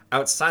truck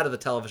outside of the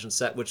television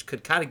set, which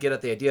could kind of get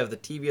at the idea of the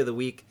TV of the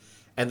week,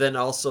 and then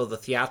also the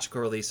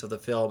theatrical release of the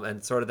film,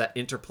 and sort of that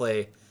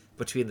interplay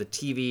between the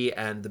TV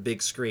and the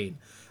big screen.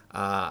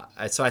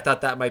 So I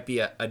thought that might be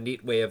a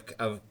neat way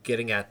of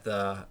getting at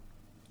the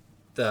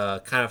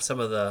kind of some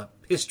of the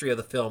history of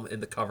the film in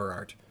the cover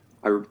art.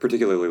 I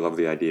particularly love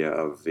the idea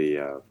of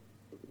the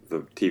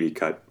TV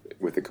cut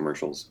with the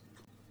commercials.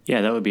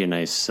 Yeah, that would be a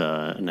nice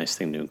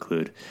thing to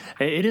include.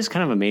 It is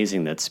kind of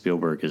amazing that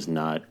Spielberg is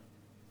not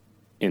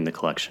in the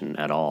collection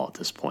at all at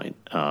this point.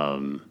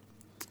 And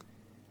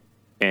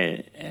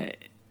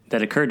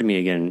that occurred to me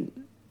again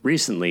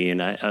recently,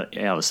 and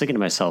I was thinking to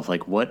myself,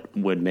 like, what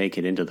would make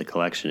it into the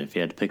collection if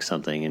you had to pick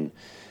something?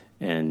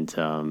 And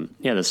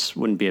this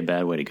wouldn't be a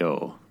bad way to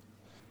go.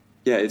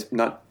 Yeah, it's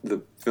not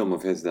the film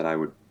of his that I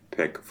would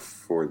pick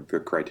for the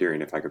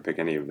Criterion if I could pick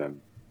any of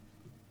them.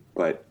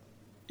 But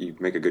you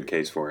make a good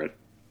case for it,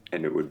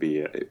 and it would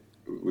be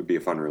a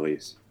fun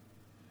release.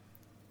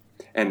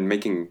 And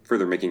making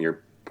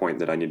your point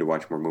that I need to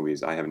watch more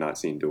movies, I have not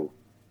seen Duel.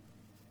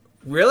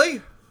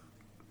 Really?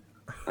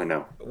 I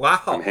know.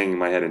 Wow. I'm hanging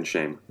my head in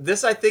shame.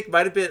 This, I think,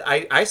 might have been...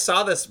 I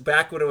saw this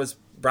back when it was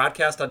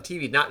broadcast on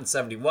TV, not in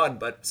 71,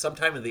 but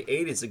sometime in the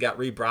 80s it got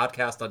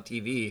rebroadcast on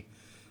TV.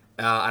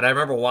 And I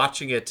remember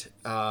watching it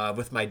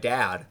with my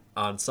dad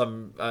on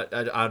some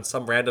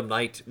random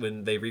night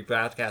when they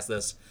rebroadcast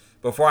this,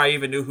 before I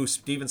even knew who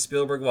Steven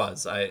Spielberg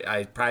was.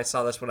 I probably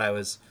saw this when I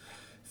was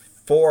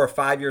 4 or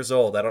 5 years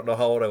old. I don't know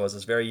how old I was. I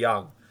was very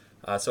young.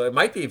 So it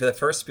might be the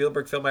first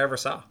Spielberg film I ever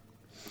saw.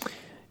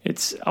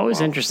 It's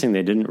always interesting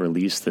they didn't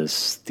release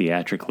this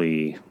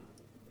theatrically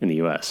in the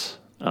U.S.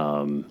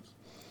 I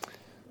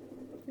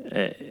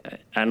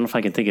don't know if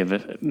I can think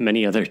of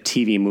many other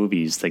TV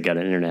movies that got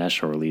an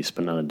international release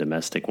but not a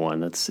domestic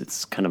one.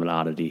 It's kind of an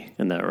oddity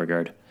in that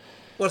regard.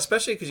 Well,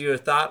 especially because you would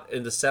have thought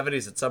in the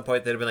 70s at some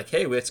point they'd have been like,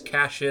 hey, let's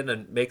cash in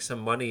and make some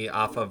money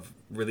off of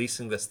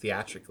releasing this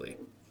theatrically.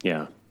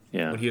 Yeah.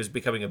 When he was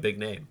becoming a big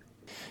name.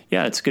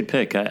 Yeah, it's a good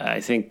pick.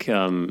 I think...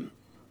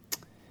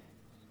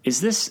 Is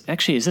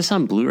this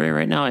on Blu-ray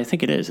right now? I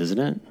think it is, isn't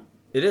it?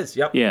 It is,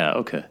 yep. Yeah,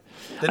 okay.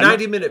 The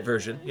 90-minute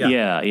version,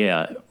 yeah.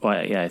 Yeah.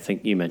 Well, yeah, I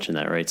think you mentioned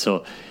that, right?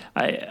 So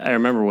I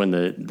remember when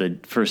the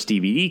first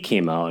DVD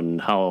came out and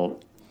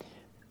how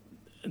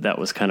that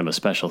was kind of a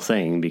special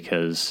thing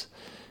because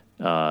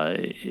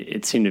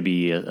it seemed to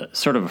be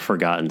sort of a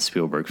forgotten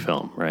Spielberg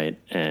film, right?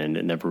 And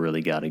it never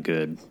really got a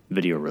good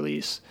video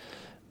release.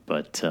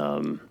 But,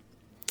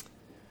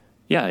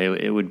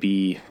 it would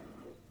be...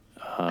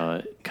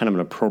 kind of an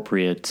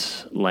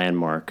appropriate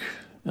landmark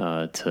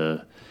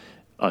to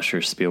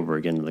usher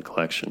Spielberg into the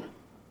collection.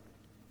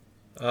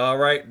 All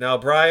right. Now,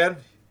 Bryan,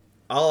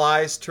 all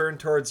eyes turn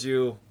towards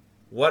you.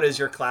 What is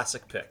your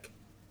classic pick?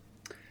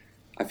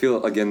 I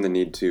feel, again, the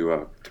need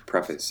to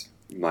preface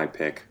my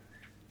pick.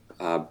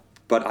 But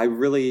I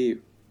really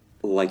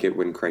like it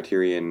when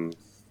Criterion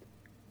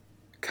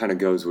kind of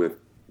goes with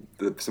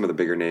some of the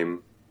bigger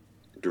name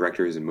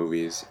directors and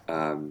movies.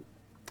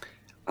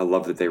 I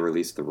love that they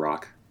released The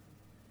Rock.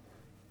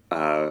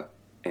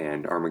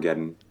 And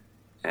Armageddon,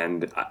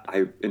 and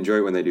I enjoy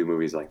it when they do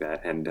movies like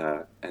that. And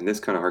this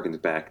kind of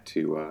harkens back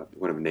to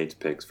one of Nate's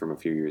picks from a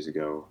few years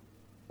ago,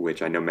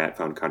 which I know Matt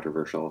found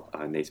controversial.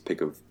 Nate's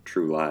pick of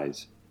True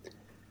Lies,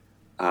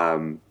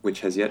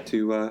 which has yet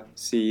to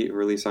see a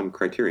release on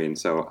Criterion.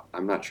 So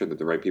I'm not sure that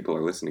the right people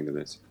are listening to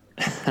this.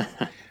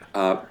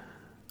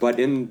 But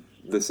in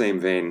the same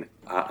vein,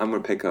 I'm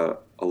going to pick a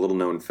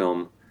little-known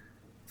film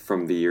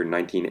from the year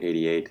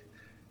 1988.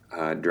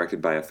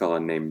 Directed by a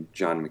fella named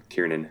John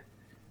McTiernan.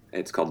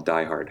 It's called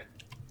Die Hard.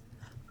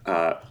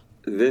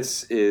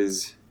 This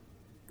is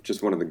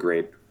just one of the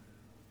great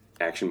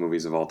action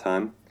movies of all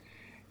time.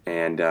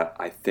 And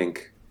I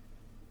think,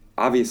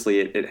 obviously,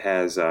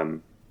 it's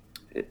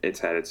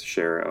had its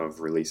share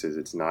of releases.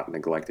 It's not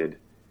neglected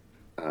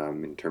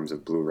in terms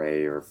of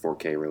Blu-ray or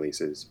 4K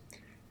releases.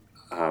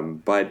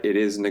 But it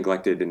is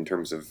neglected in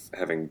terms of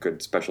having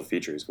good special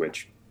features,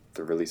 which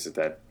the releases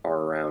that are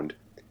around...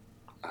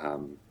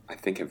 I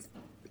think have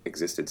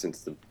existed since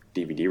the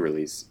DVD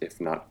release,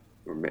 if not,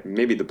 or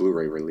maybe the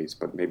Blu-ray release,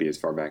 but maybe as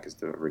far back as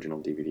the original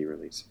DVD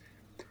release.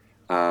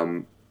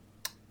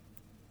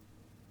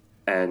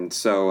 And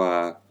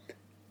so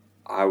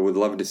I would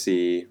love to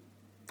see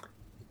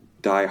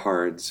Die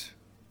Hard's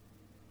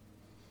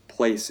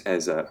place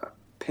as a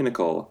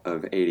pinnacle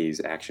of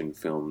 80s action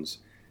films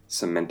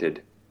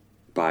cemented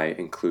by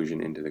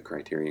inclusion into the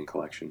Criterion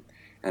Collection.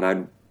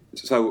 And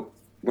so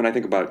when I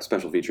think about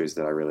special features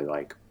that I really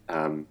like,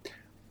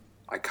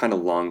 I kind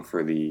of long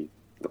for the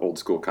old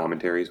school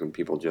commentaries when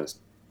people just,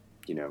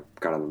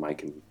 got on the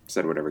mic and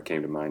said whatever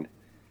came to mind.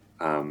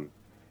 I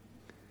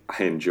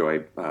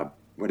enjoy, Ben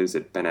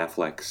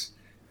Affleck's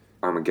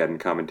Armageddon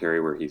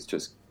commentary where he's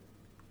just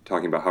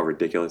talking about how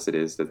ridiculous it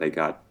is that they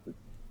got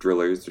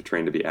drillers to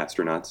train to be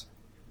astronauts.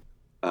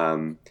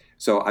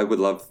 So I would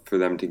love for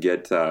them to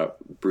get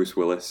Bruce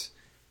Willis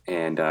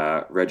and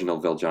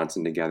Reginald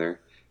VelJohnson together.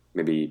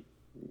 Maybe,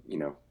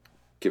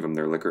 give them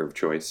their liquor of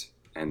choice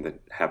and then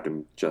have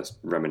them just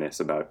reminisce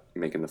about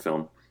making the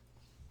film.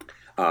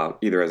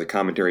 Either as a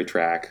commentary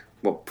track,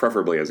 well,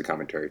 preferably as a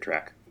commentary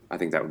track. I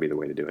think that would be the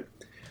way to do it.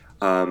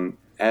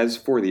 As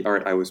for the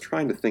art, I was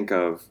trying to think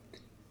of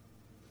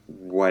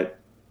what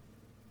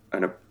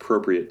an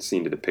appropriate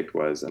scene to depict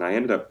was, and I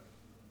ended up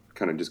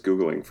kind of just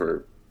Googling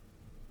for,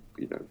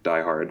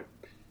 Die Hard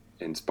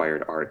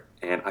inspired art,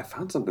 and I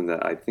found something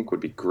that I think would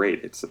be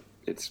great. It's a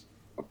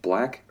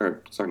white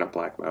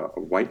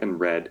and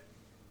red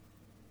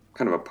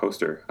kind of a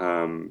poster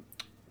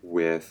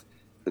with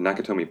the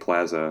Nakatomi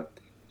Plaza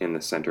in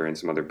the center and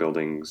some other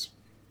buildings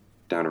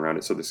down around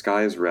it. So the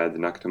sky is red, the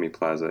Nakatomi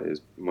Plaza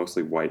is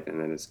mostly white, and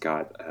then it's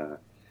got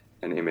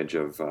an image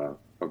of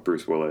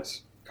Bruce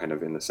Willis kind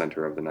of in the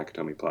center of the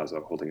Nakatomi Plaza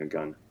holding a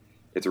gun.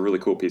 It's a really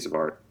cool piece of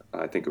art.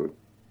 I think it would,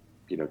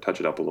 touch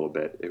it up a little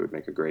bit. It would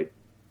make a great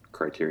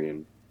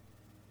Criterion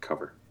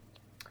cover.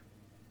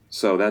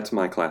 So that's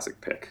my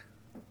classic pick.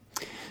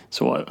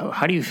 So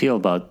how do you feel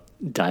about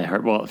Die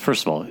Hard? Well,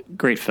 first of all,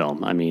 great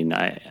film. I mean,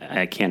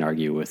 I can't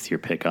argue with your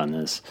pick on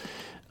this.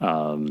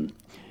 But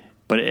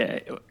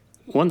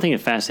one thing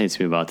that fascinates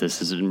me about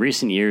this is in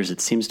recent years,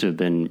 it seems to have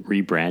been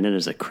rebranded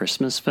as a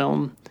Christmas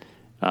film.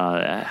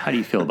 How do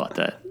you feel about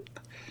that?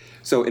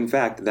 So, in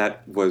fact,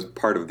 that was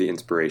part of the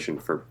inspiration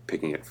for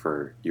picking it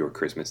for your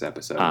Christmas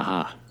episode.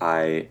 Uh-huh.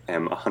 I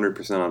am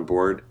 100% on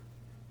board.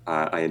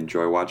 I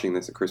enjoy watching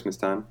this at Christmas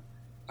time.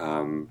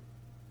 I'm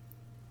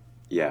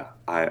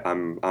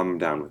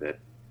down with it.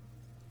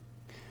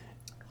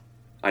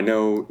 I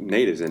know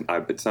Nate isn't.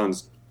 It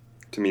sounds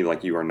to me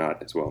like you are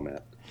not as well,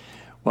 Matt.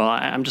 Well,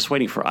 I'm just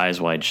waiting for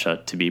Eyes Wide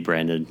Shut to be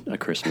branded a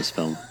Christmas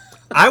film.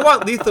 I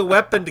want Lethal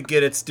Weapon to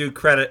get its due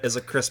credit as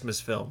a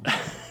Christmas film.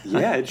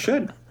 Yeah, it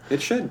should.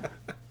 It should.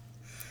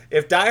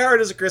 If Die Hard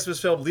is a Christmas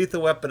film,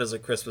 Lethal Weapon is a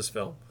Christmas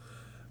film.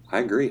 I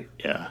agree.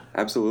 Yeah.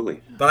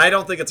 Absolutely. But I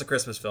don't think it's a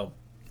Christmas film.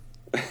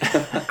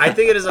 I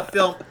think it is a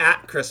film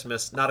at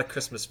Christmas, not a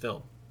Christmas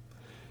film.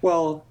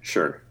 Well,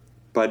 sure.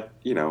 But,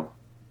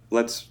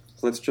 let's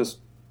just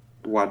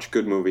watch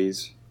good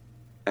movies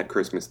at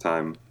Christmas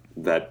time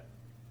that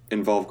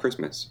involve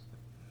Christmas.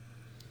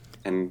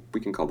 And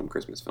we can call them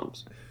Christmas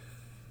films.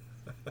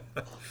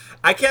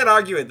 I can't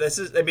argue it. This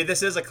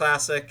is a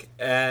classic,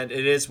 and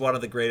it is one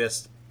of the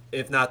greatest,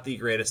 if not the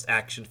greatest,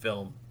 action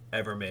film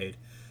ever made.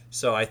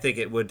 So I think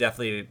it would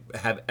definitely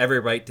have every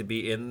right to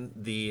be in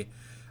the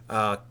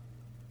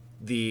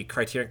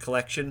Criterion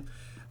Collection.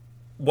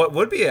 What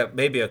would be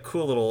maybe a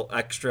cool little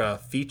extra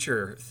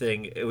feature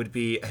thing? It would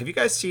be. Have you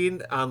guys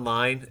seen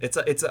online? It's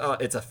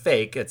a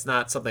fake. It's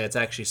not something that's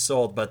actually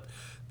sold, but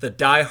the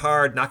Die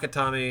Hard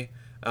Nakatomi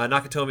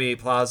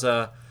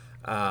Plaza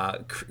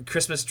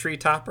Christmas tree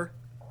topper.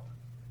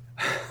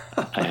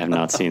 I have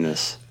not seen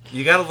this.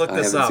 You got to look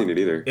this up. I haven't seen it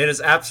either. It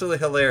is absolutely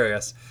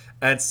hilarious.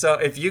 And so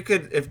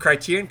if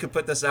Criterion could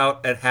put this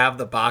out and have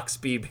the box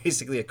be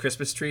basically a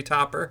Christmas tree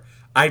topper,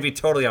 I'd be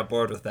totally on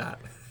board with that.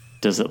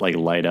 Does it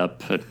light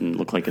up and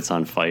look like it's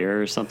on fire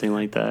or something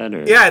like that?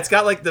 Or? Yeah, it's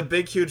got the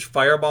big huge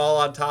fireball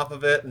on top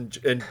of it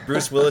and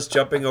Bruce Willis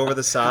jumping over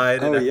the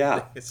side. Oh,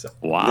 yeah. So,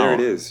 wow. There it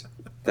is.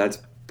 That's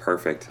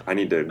perfect. I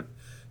need to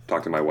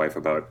talk to my wife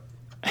about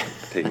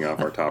taking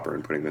off our topper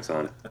and putting this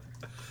on.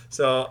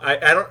 So I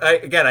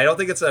don't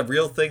think it's a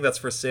real thing that's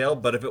for sale,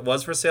 but if it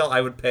was for sale, I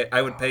would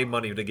pay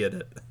money to get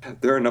it.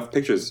 There are enough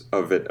pictures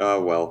of it.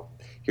 Oh, well,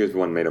 here's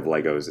one made of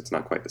Legos. It's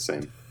not quite the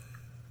same.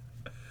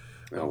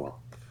 Oh, well.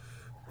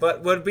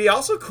 But what would be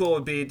also cool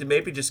would be to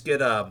maybe just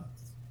get a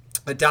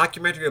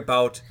documentary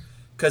about,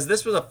 because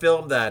this was a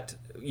film that,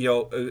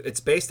 it's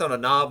based on a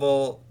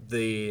novel.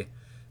 The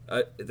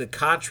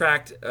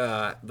contract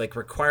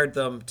required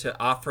them to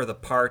offer the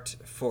part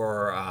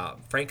for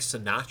Frank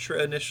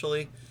Sinatra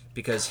initially,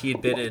 because he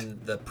had been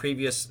in the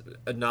previous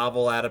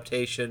novel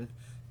adaptation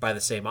by the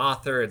same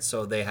author, and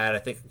so they had, I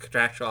think, a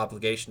contractual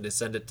obligation to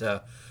send it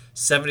to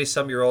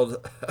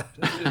 70-some-year-old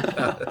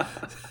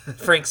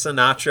Frank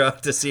Sinatra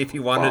to see if he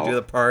wanted to do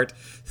the part.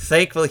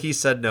 Thankfully, he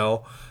said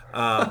no.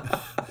 But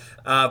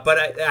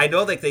I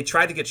know they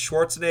tried to get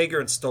Schwarzenegger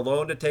and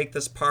Stallone to take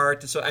this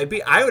part. So I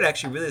would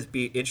actually really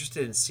be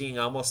interested in seeing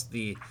almost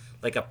a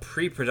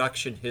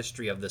pre-production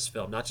history of this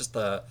film, not just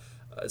the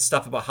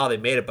stuff about how they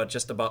made it, but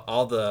just about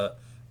all the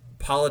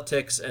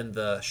politics and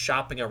the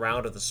shopping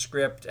around of the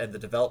script and the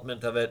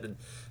development of it. And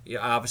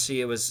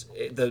obviously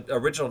the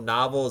original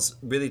novel is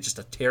really just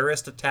a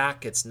terrorist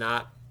attack. It's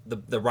not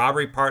the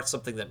robbery part,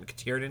 something that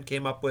Criterion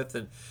came up with,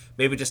 and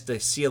maybe just to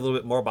see a little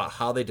bit more about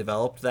how they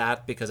developed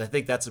that, because I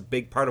think that's a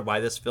big part of why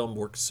this film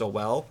works so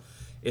well,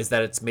 is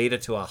that it's made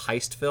it to a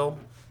heist film,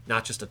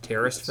 not just a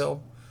terrorist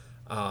film.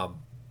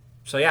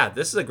 So yeah,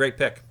 this is a great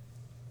pick.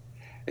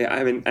 Yeah,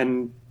 I mean,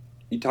 and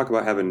you talk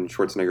about having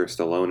Schwarzenegger,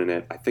 Stallone in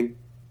it. I think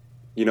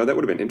that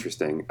would have been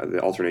interesting, the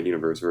alternate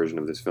universe version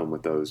of this film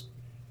with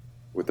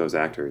those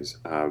actors.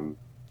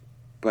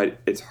 but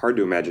it's hard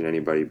to imagine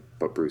anybody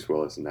but Bruce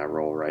Willis in that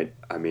role, right?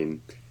 I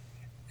mean,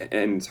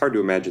 and it's hard to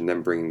imagine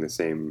them bringing the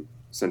same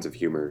sense of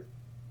humor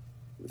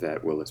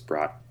that Willis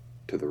brought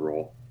to the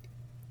role.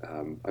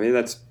 I mean,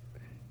 that's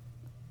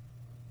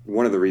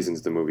one of the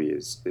reasons the movie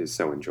is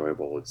so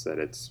enjoyable, is that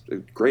it's a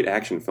great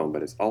action film,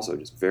 but it's also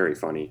just very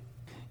funny.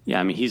 Yeah,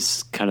 I mean,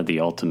 he's kind of the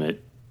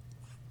ultimate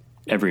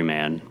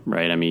everyman,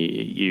 right? I mean,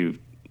 you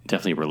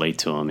definitely relate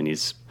to him, and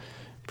he's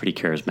pretty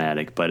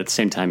charismatic, but at the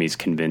same time, he's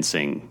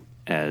convincing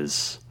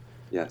as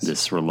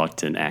this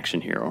reluctant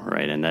action hero,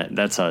 right? And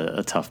that's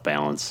a tough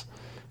balance.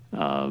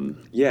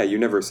 Yeah, you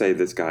never say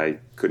this guy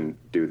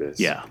couldn't do this.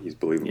 Yeah. He's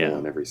believable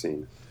in every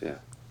scene. Yeah.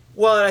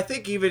 Well, and I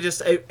think even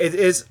just it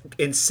is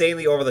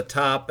insanely over the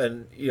top,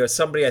 and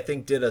somebody I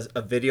think did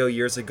a video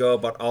years ago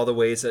about all the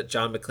ways that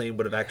John McClane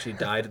would have actually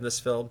died in this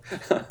film.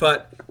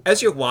 But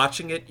as you're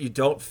watching it, you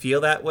don't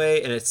feel that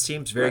way, and it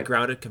seems very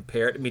grounded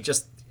compared. I mean,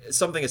 just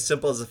something as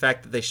simple as the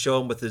fact that they show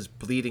him with his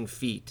bleeding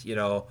feet.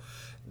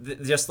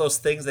 Just those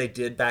things they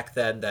did back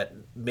then that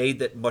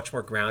made it much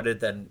more grounded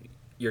than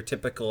your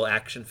typical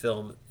action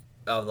film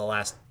of the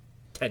last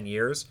 10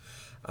 years.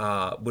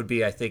 Would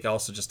be, I think,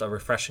 also just a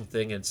refreshing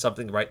thing and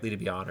something rightly to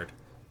be honored.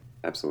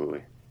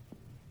 Absolutely.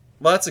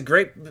 Well, that's a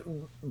great...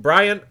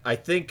 Bryan, I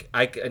think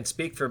I can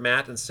speak for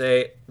Matt and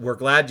say we're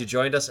glad you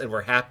joined us, and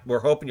we're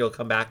hoping you'll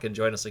come back and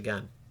join us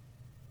again.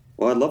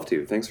 Well, I'd love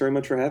to. Thanks very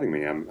much for having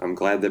me. I'm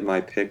glad that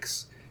my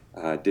picks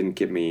didn't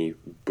get me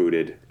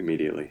booted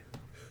immediately.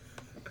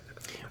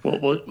 Well,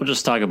 we'll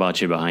just talk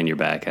about you behind your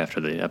back after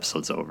the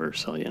episode's over,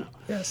 so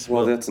Yes.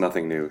 Well, that's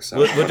nothing new. So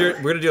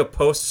we're going to do a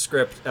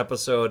postscript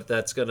episode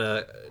that's going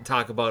to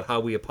talk about how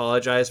we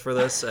apologize for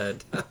this.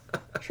 And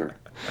Sure.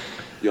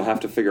 You'll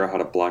have to figure out how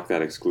to block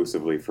that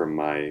exclusively from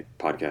my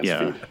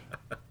podcast feed.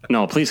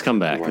 No, please come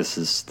back. This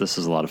is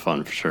a lot of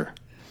fun for sure.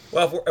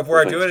 Well, if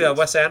we're doing a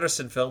Wes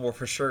Anderson film, we're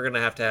for sure going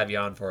to have you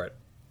on for it.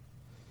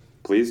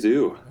 Please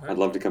do. I'd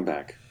love to come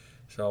back.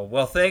 So,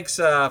 well, thanks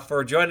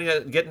for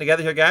getting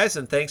together here, guys,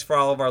 and thanks for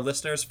all of our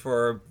listeners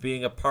for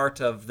being a part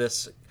of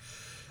this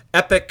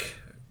epic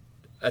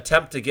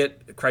attempt to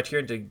get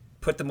Criterion to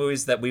put the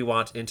movies that we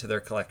want into their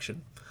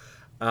collection.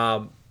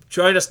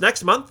 Join us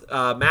next month.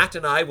 Matt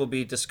and I will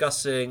be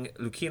discussing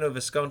Luchino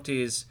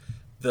Visconti's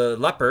The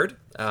Leopard.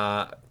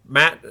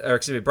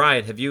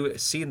 Bryan, have you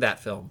seen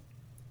that film?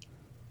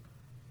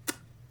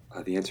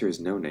 The answer is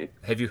no, Nate.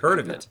 Have you heard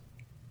of it?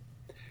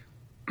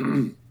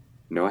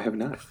 No, I have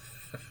not.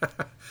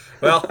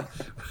 Well,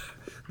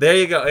 there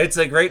you go. It's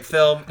a great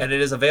film, and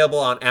it is available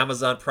on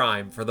Amazon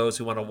Prime for those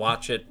who want to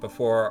watch it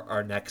before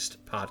our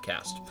next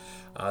podcast.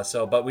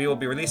 But we will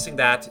be releasing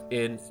that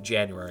in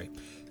January.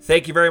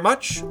 Thank you very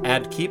much,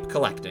 and keep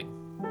collecting.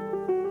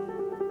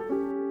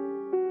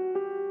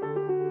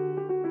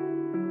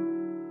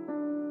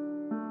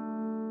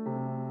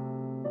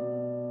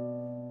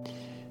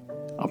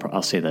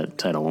 I'll say that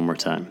title one more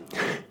time.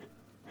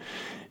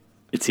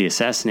 It's the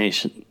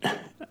assassination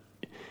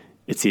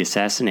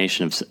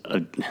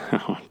of...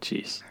 Oh,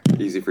 jeez.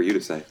 Easy for you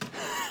to say.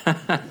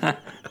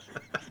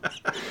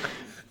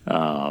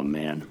 Oh,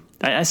 man.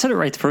 I said it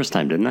right the first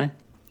time, didn't I?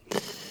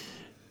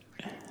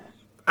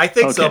 I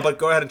think so, but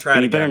go ahead and try it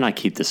again. You better not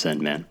keep this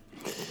in, man.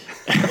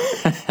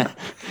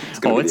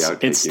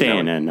 It's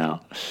staying in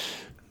now.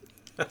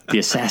 The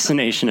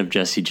Assassination of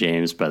Jesse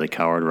James by the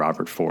coward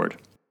Robert Ford.